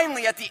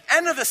 Finally, at the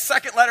end of the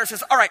second letter,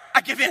 says, all right, I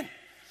give in.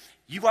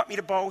 You want me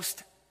to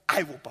boast?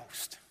 I will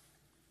boast.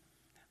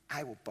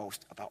 I will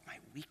boast about my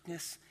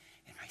weakness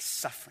and my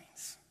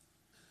sufferings.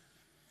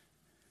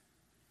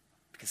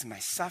 Because in my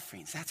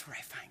sufferings, that's where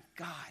I find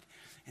God.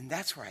 And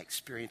that's where I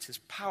experience his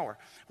power.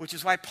 Which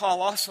is why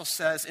Paul also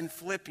says in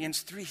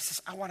Philippians 3, he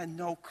says, I want to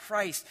know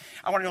Christ.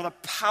 I want to know the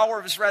power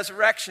of his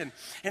resurrection.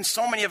 And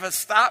so many of us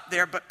stop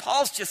there, but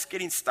Paul's just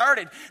getting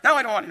started. Now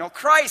I don't want to know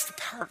Christ, the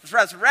power of his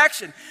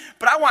resurrection,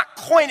 but I want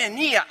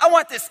koinonia. I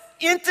want this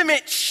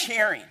intimate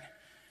sharing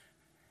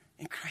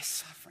in Christ's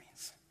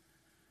sufferings.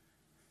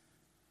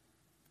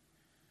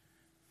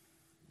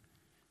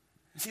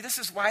 See, this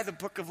is why the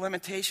book of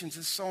Lamentations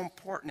is so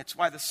important. It's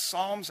why the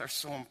Psalms are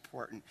so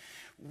important.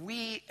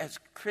 We as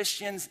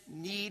Christians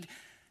need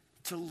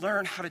to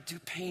learn how to do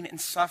pain and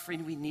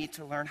suffering. We need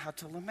to learn how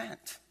to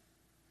lament.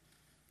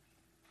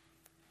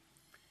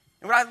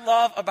 And what I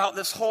love about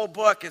this whole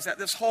book is that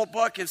this whole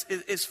book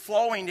is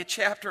flowing to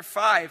chapter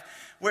 5,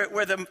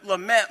 where the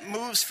lament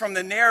moves from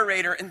the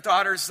narrator and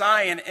daughter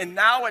Zion, and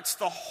now it's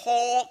the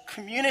whole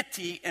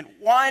community in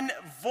one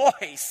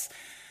voice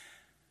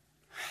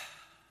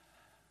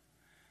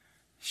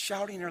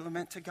shouting their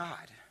lament to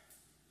God.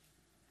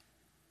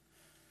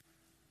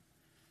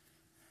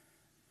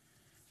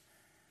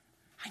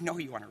 I know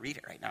you want to read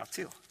it right now,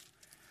 too.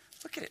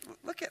 Look at it.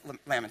 Look at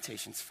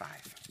Lamentations 5.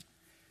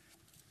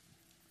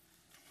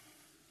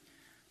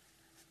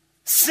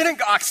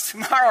 Synagogues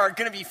tomorrow are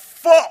going to be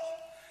full.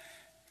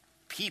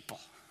 People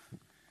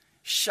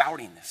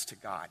shouting this to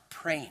God,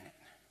 praying it.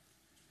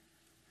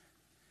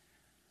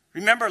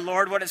 Remember,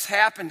 Lord, what has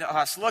happened to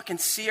us. Look and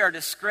see our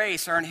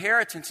disgrace. Our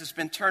inheritance has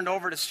been turned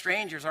over to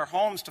strangers, our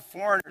homes to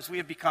foreigners. We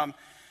have become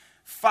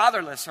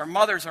fatherless. Our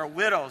mothers are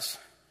widows.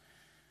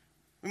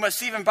 We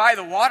must even buy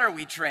the water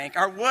we drink.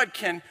 Our wood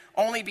can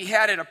only be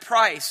had at a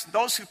price.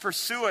 Those who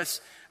pursue us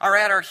are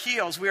at our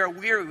heels. We are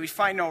weary. We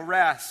find no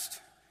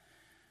rest.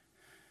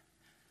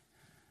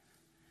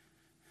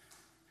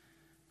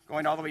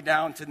 Going all the way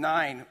down to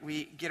 9,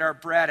 we get our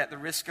bread at the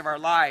risk of our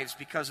lives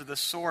because of the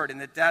sword in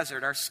the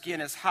desert. Our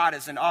skin is hot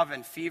as an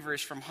oven,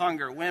 feverish from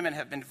hunger. Women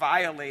have been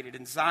violated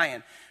in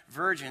Zion,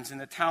 virgins in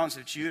the towns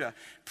of Judah.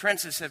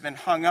 Princes have been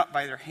hung up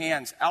by their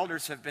hands.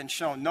 Elders have been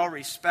shown no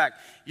respect.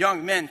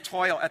 Young men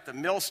toil at the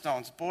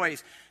millstones.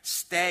 Boys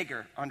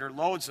stagger under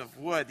loads of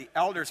wood. The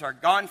elders are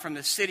gone from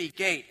the city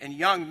gate, and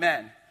young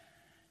men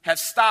have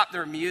stopped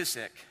their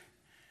music.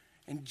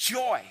 And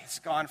joy has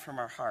gone from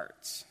our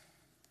hearts.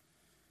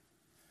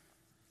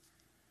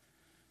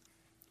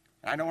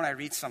 And I know when I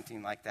read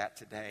something like that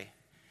today,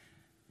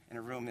 in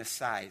a room this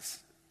size,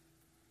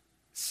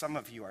 some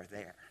of you are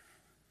there.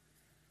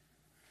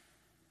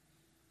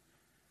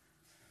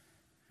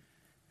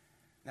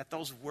 That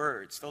those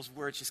words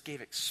just gave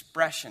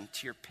expression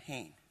to your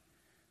pain.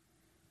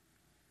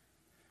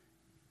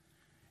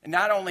 And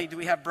not only do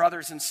we have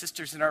brothers and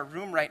sisters in our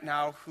room right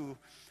now who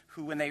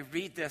when they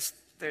read this,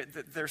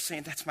 they're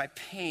saying, that's my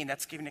pain,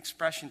 that's giving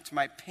expression to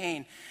my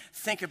pain.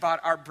 Think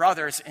about our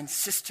brothers and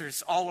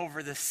sisters all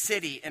over the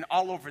city and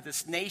all over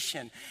this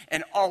nation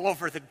and all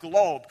over the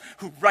globe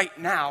who right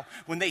now,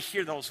 when they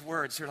hear those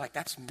words, they're like,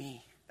 that's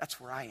me. That's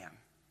where I am.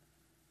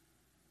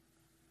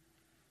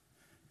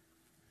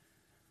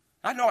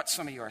 I know what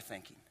some of you are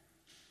thinking.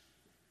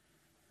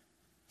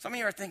 Some of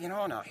you are thinking,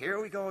 oh no,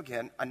 here we go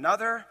again.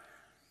 Another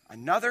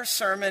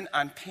sermon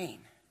on pain.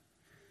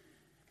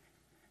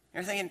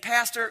 You're thinking,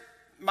 Pastor,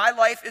 my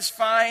life is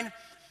fine.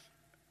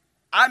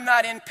 I'm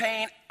not in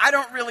pain. I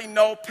don't really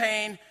know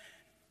pain.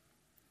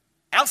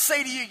 I'll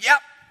say to you, yep,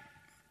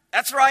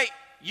 that's right.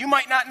 You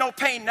might not know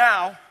pain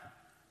now,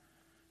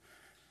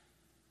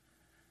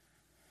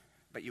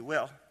 but you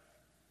will.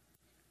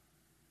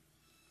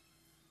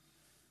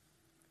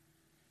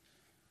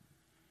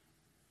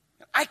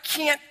 I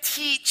can't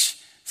teach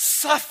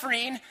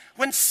suffering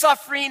when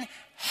suffering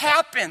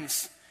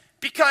happens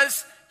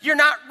because you're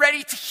not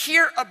ready to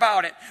hear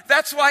about it.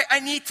 That's why I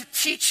need to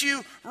teach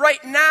you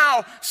right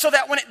now so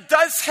that when it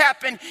does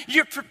happen,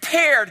 you're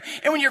prepared.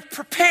 And when you're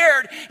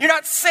prepared, you're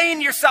not saying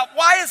to yourself,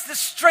 why is this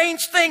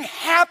strange thing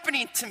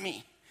happening to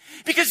me?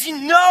 Because you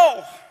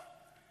know,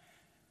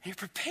 you're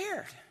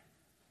prepared.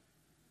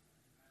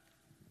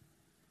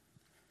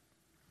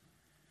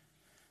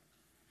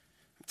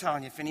 I'm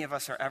telling you, if any of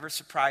us are ever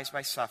surprised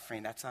by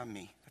suffering, that's on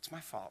me. That's my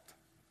fault.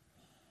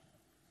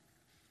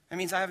 That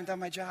means I haven't done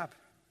my job.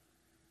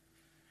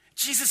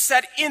 Jesus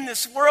said, in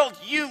this world,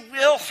 you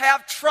will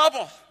have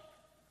trouble.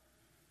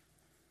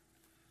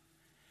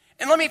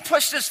 And let me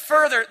push this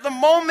further. The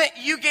moment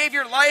you gave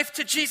your life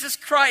to Jesus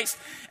Christ,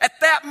 at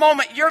that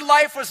moment, your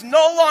life was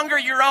no longer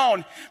your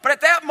own. But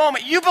at that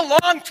moment, you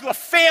belonged to a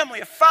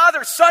family, a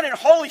Father, Son, and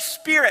Holy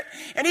Spirit.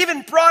 And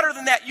even broader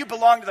than that, you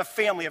belong to the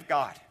family of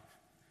God.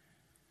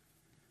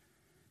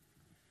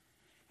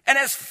 And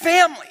as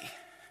family,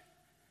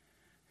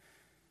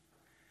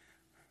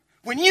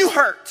 when you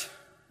hurt,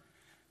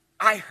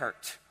 I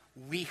hurt,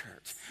 we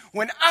hurt.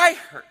 When I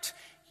hurt,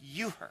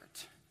 you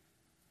hurt.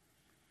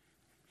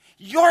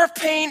 Your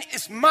pain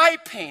is my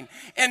pain,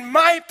 and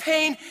my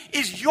pain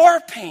is your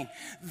pain.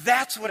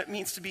 That's what it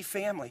means to be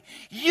family.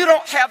 You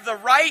don't have the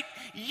right,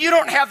 you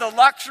don't have the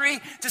luxury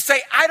to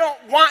say, I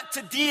don't want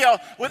to deal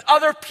with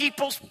other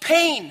people's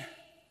pain.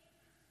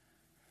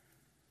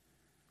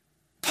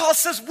 Paul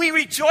says we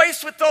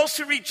rejoice with those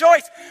who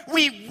rejoice.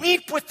 We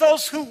weep with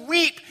those who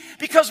weep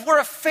because we're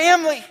a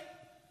family.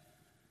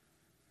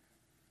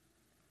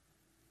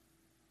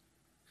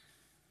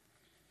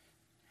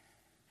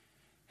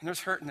 And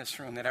there's hurt in this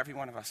room that every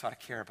one of us ought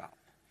to care about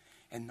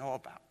and know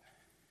about.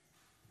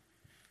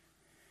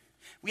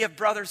 We have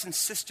brothers and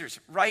sisters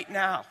right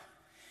now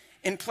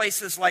in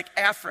places like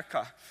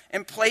Africa,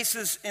 in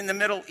places in the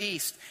Middle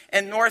East,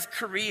 and North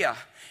Korea,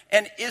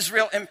 and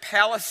Israel and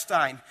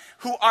Palestine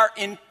who are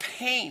in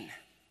pain.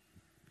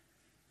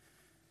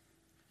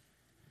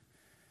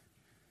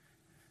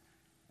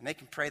 And they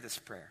can pray this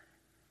prayer.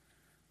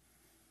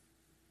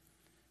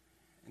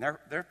 And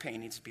their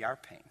pain needs to be our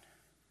pain.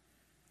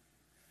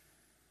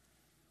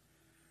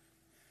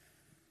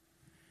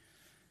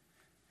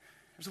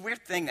 There's a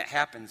weird thing that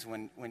happens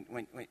when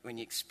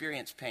you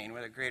experience pain,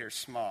 whether great or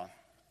small.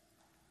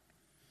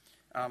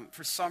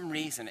 For some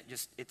reason,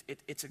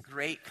 it's a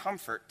great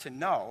comfort to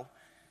know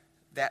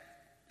that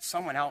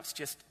someone else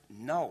just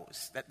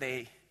knows, that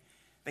they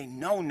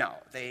know now,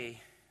 they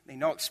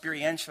know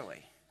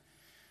experientially.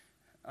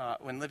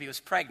 When Libby was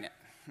pregnant,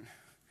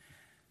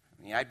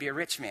 I mean, I'd be a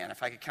rich man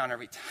if I could count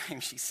every time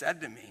she said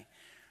to me,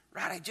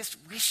 Rod, I just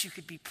wish you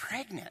could be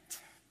pregnant.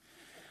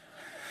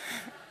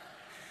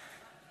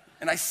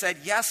 And I said,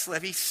 yes,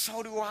 Libby,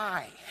 so do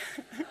I.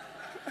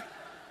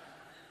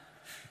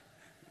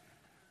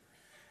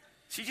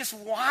 She just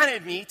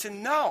wanted me to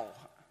know.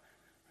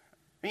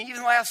 I mean,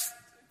 even the last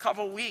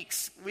couple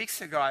weeks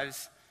ago, I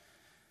was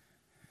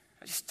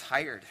just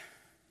tired.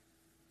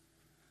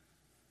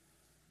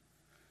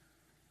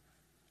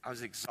 I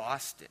was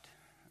exhausted.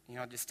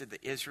 Just did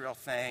the Israel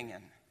thing,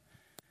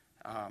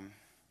 and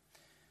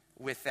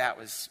with that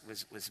was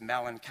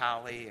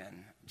melancholy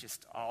and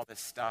just all this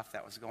stuff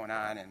that was going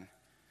on, and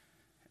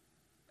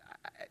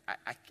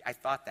I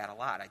thought that a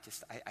lot.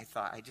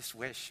 I just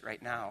wish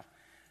right now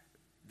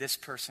this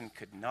person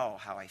could know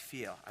how I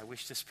feel. I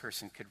wish this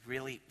person could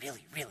really,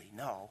 really, really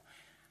know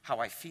how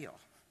I feel.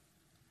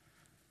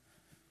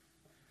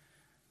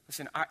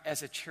 Listen,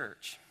 as a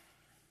church,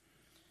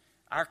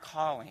 our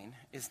calling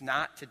is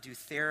not to do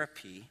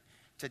therapy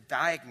to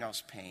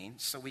diagnose pain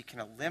so we can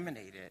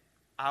eliminate it.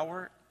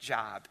 Our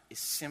job is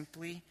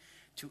simply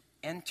to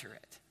enter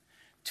it,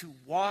 to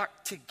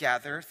walk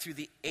together through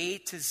the A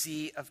to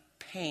Z of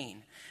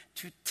pain,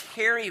 to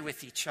tarry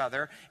with each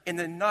other in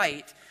the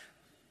night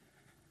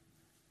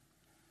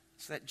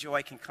so that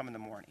joy can come in the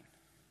morning.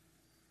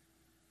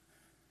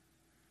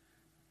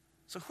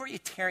 So who are you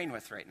tarrying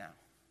with right now?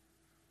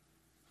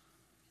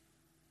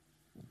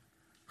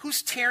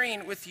 Who's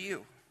tarrying with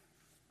you?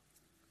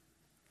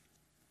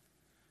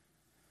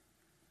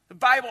 The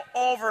Bible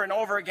over and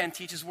over again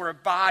teaches we're a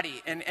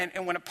body, and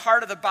when a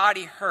part of the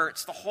body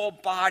hurts, the whole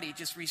body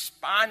just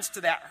responds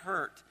to that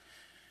hurt.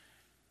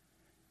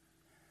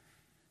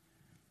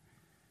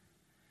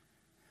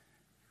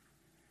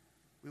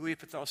 We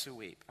weep with those who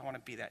weep. I want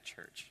to be that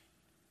church.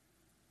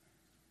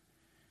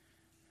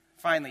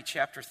 Finally,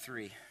 chapter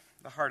 3,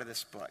 the heart of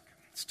this book.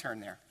 Let's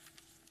turn there.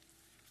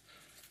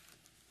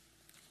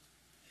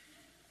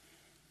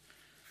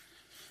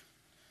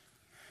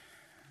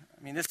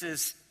 I mean, this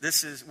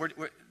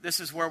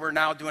is where we're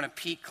now doing a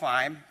peak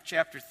climb.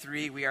 Chapter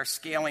 3, we are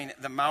scaling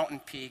the mountain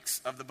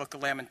peaks of the book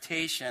of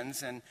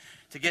Lamentations. And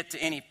to get to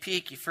any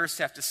peak, you first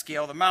have to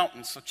scale the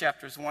mountains. So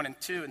chapters 1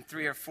 and 2 and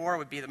 3 or 4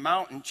 would be the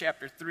mountain.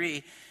 Chapter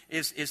 3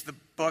 is the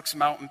book's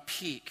mountain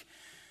peak.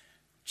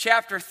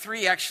 Chapter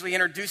 3 actually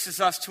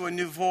introduces us to a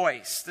new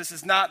voice. This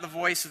is not the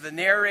voice of the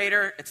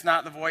narrator. It's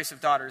not the voice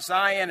of Daughter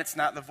Zion. It's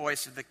not the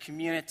voice of the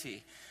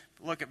community.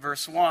 But look at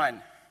verse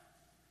 1.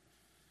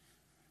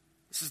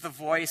 This is the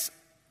voice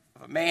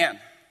of a man.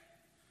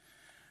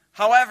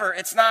 However,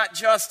 it's not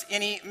just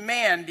any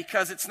man,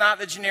 because it's not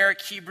the generic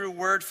Hebrew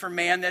word for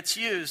man that's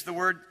used. The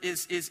word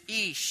is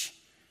ish.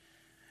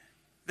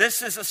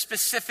 This is a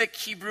specific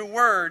Hebrew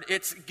word.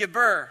 It's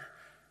geber.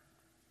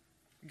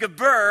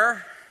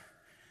 Geber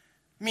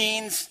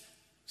means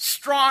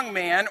strong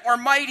man or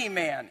mighty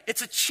man.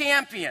 It's a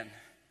champion.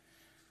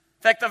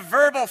 In fact, the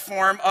verbal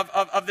form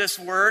of this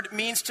word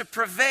means to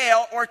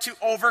prevail or to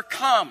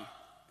overcome.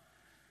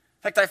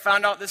 In fact, I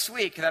found out this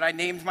week that I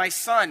named my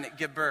son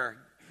Geber.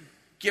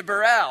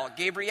 Gabriel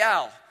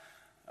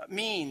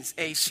means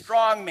a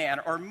strong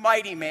man or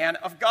mighty man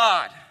of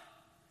God.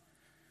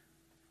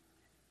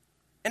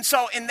 And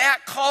so in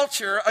that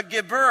culture, a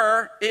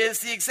Geber is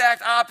the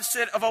exact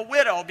opposite of a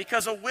widow,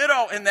 because a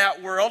widow in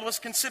that world was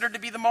considered to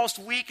be the most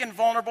weak and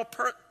vulnerable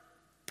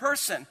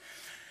person.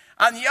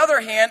 On the other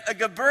hand, a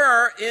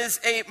Geber is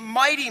a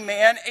mighty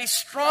man, a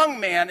strong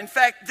man. In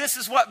fact, this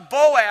is what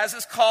Boaz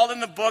is called in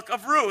the book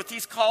of Ruth.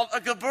 He's called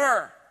a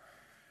Geber.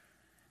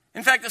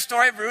 In fact, the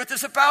story of Ruth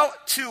is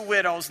about two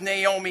widows,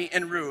 Naomi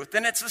and Ruth.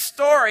 And it's a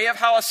story of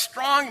how a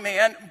strong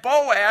man,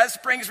 Boaz,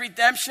 brings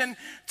redemption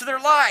to their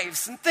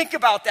lives. And think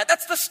about that.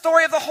 That's the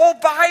story of the whole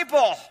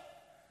Bible.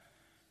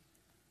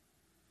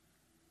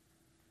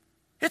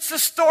 It's the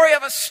story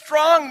of a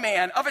strong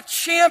man, of a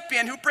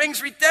champion who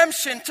brings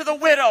redemption to the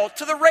widow,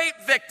 to the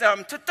rape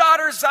victim, to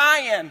Daughter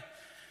Zion.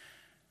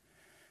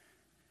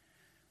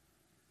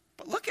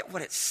 But look at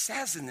what it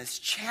says in this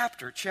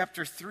chapter,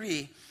 chapter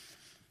 3,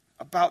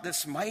 about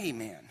this mighty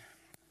man.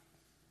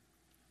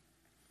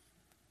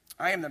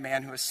 I am the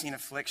man who has seen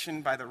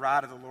affliction by the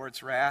rod of the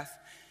Lord's wrath.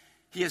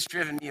 He has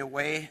driven me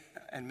away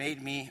and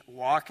made me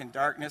walk in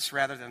darkness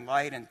rather than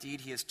light.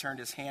 Indeed, he has turned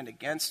his hand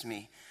against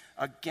me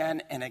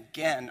again and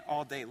again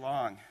all day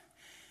long.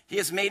 He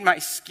has made my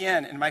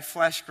skin and my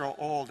flesh grow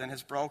old and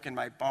has broken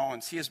my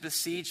bones. He has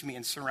besieged me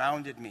and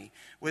surrounded me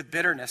with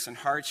bitterness and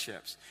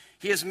hardships.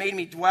 He has made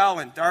me dwell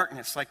in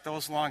darkness like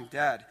those long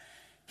dead.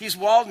 He's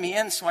walled me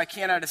in so I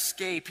cannot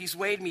escape. He's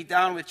weighed me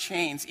down with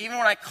chains. Even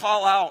when I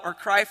call out or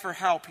cry for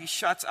help, he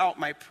shuts out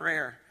my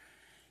prayer.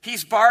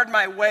 He's barred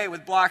my way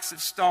with blocks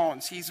of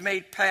stones. He's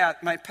made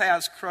my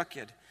paths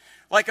crooked.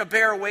 Like a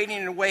bear waiting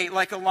in wait,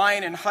 like a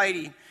lion in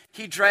hiding,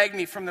 he dragged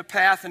me from the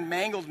path and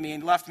mangled me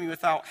and left me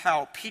without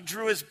help. He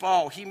drew his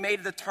bow. He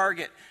made the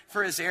target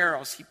for his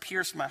arrows. He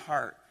pierced my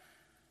heart.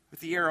 With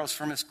the arrows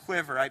from his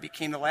quiver, I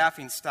became the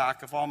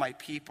laughingstock of all my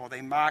people.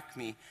 They mocked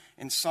me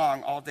in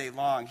song all day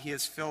long. He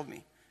has filled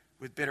me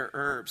with bitter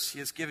herbs. He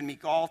has given me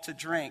gall to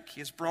drink.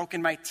 He has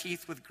broken my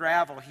teeth with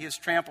gravel. He has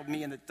trampled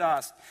me in the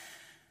dust.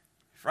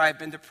 For I have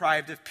been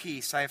deprived of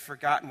peace. I have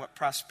forgotten what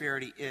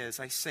prosperity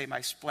is. I say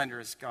my splendor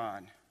is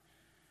gone.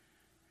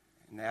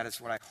 And that is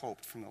what I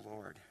hoped from the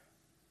Lord.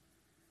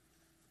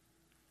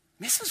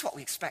 This is what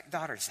we expect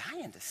Daughter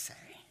Zion to say.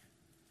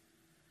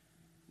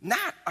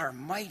 Not our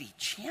mighty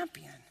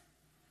champion.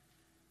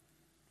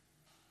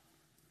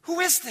 Who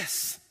is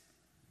this?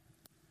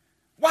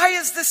 Why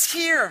is this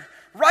here?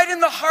 Right in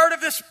the heart of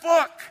this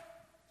book.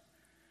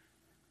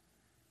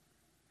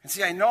 And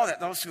see, I know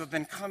that those who have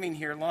been coming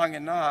here long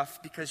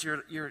enough, because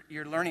you're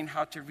learning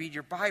how to read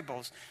your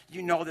Bibles,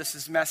 you know this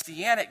is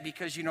messianic,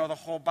 because you know the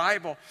whole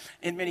Bible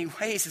in many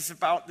ways is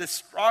about this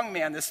strong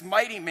man, this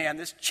mighty man,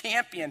 this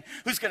champion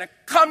who's going to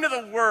come to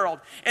the world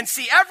and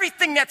see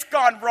everything that's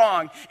gone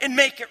wrong and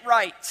make it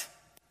right.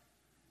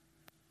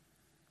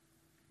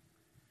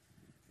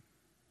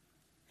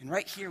 And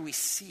right here we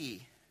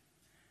see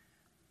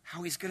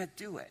how he's going to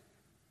do it.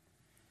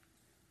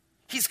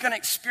 He's going to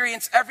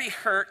experience every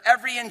hurt,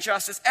 every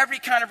injustice, every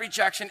kind of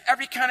rejection,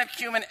 every kind of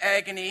human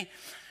agony,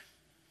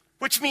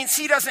 which means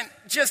he doesn't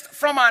just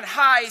from on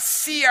high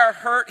see our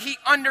hurt. He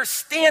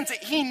understands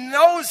it. He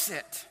knows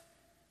it.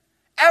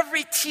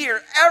 every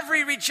tear,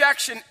 every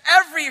rejection,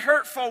 every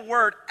hurtful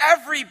word,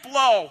 every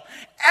blow,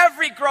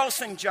 every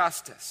gross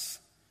injustice.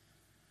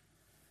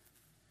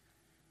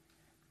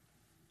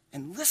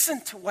 And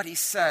listen to what he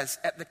says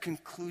at the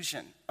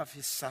conclusion of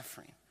his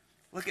suffering.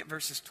 Look at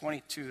verses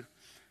 22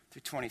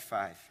 through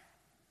 25.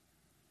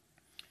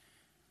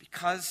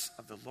 Because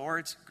of the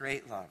Lord's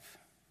great love,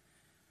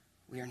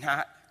 we are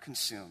not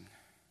consumed.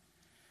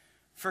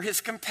 For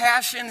his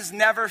compassions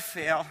never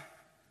fail.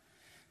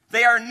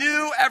 They are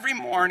new every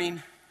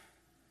morning.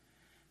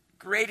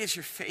 Great is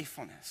your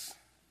faithfulness.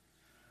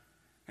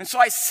 And so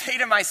I say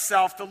to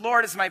myself, the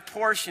Lord is my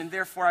portion,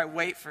 therefore I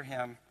wait for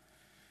him.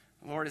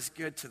 The Lord is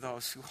good to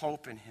those who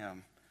hope in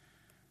him,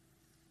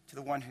 to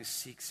the one who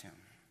seeks him.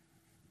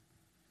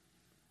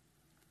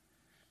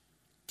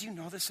 Do you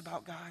know this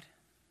about God?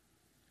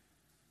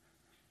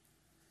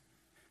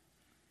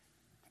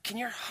 Can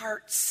your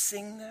heart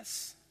sing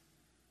this?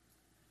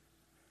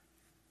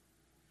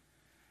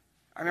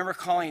 I remember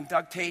calling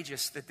Doug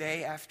Tages the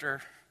day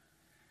after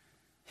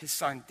his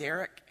son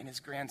Derek and his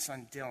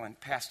grandson Dylan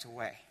passed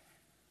away.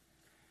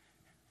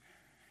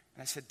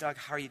 And I said, Doug,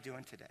 how are you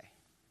doing today?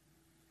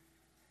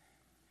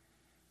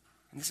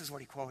 And this is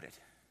what he quoted.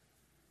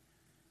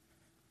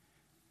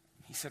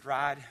 He said,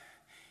 Rod,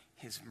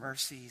 his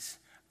mercies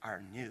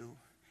are new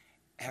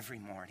every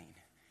morning.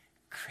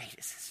 Great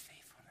is his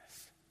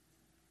faithfulness.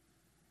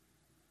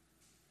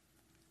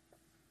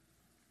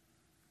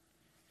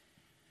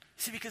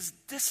 See, because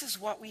this is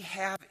what we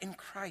have in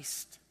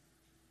Christ.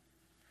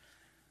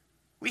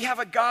 We have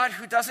a God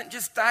who doesn't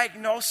just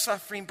diagnose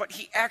suffering, but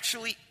he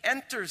actually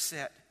enters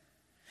it.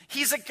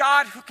 He's a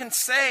God who can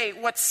say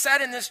what's said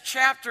in this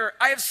chapter.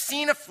 I have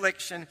seen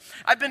affliction.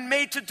 I've been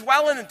made to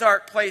dwell in the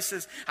dark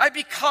places. I've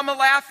become a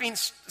laughing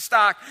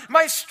stock.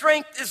 My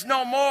strength is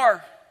no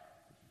more.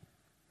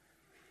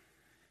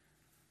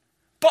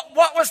 But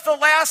what was the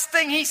last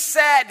thing he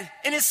said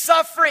in his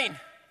suffering?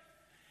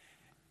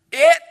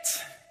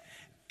 It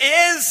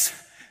is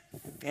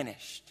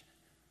finished.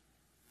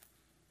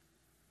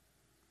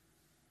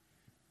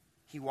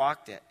 He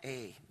walked it,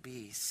 A,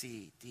 B,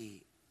 C,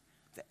 D,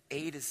 the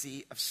A to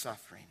Z of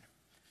suffering.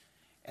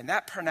 And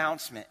that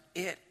pronouncement,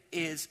 it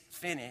is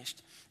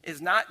finished,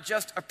 is not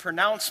just a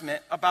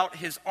pronouncement about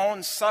his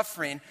own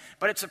suffering,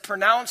 but it's a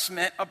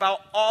pronouncement about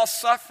all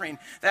suffering.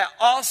 That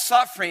all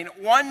suffering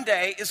one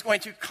day is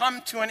going to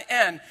come to an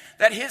end.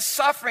 That his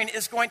suffering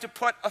is going to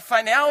put a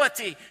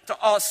finality to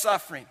all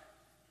suffering.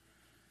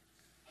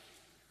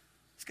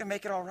 He's going to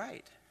make it all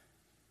right.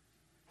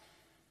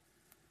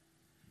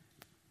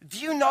 Do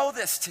you know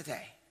this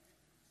today?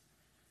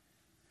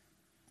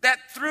 That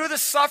through the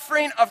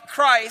suffering of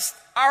Christ,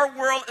 our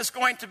world is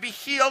going to be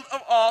healed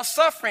of all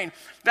suffering.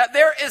 That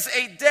there is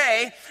a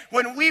day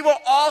when we will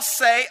all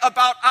say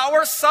about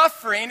our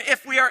suffering,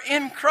 if we are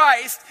in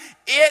Christ,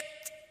 it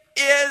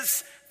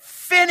is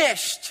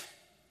finished.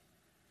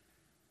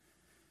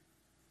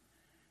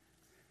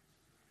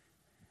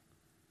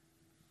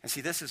 And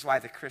see, this is why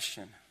the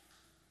Christian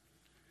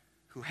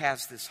who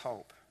has this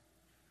hope,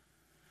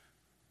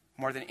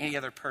 more than any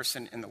other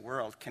person in the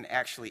world, can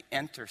actually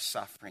enter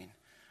suffering,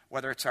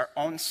 whether it's our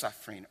own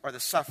suffering or the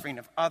suffering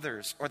of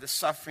others or the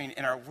suffering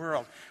in our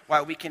world,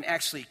 why we can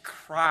actually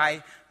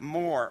cry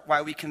more,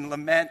 why we can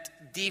lament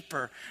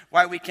deeper,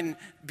 why we can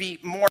be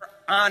more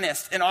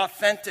honest and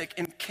authentic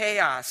in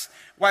chaos,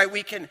 why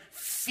we can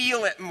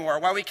feel it more,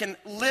 why we can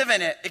live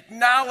in it,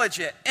 acknowledge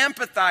it,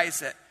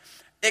 empathize it,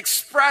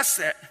 express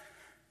it.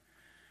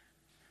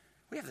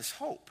 We have this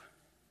hope.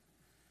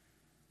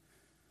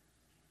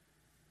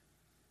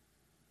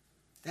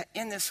 That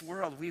in this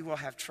world we will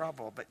have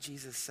trouble, but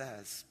Jesus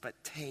says, but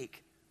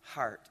take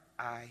heart,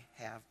 I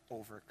have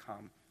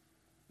overcome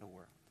the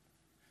world.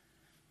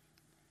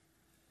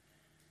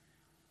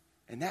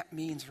 And that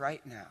means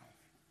right now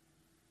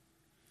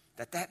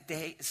that that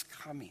day is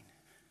coming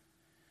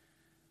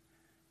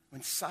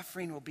when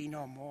suffering will be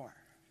no more.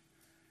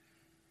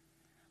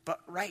 But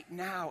right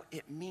now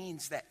it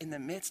means that in the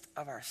midst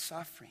of our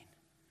suffering,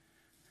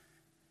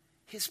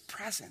 his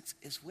presence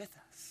is with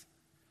us.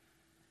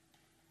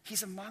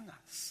 He's among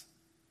us.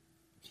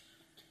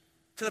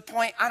 To the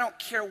point, I don't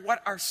care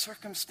what our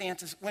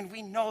circumstances, when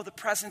we know the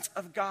presence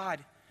of God,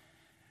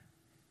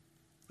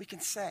 we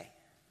can say,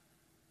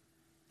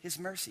 his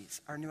mercies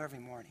are new every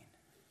morning.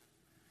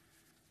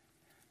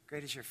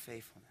 Great is your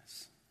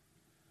faithfulness,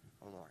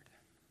 O Lord.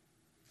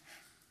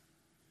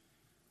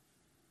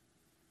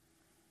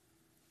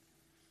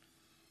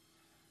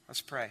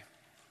 Let's pray.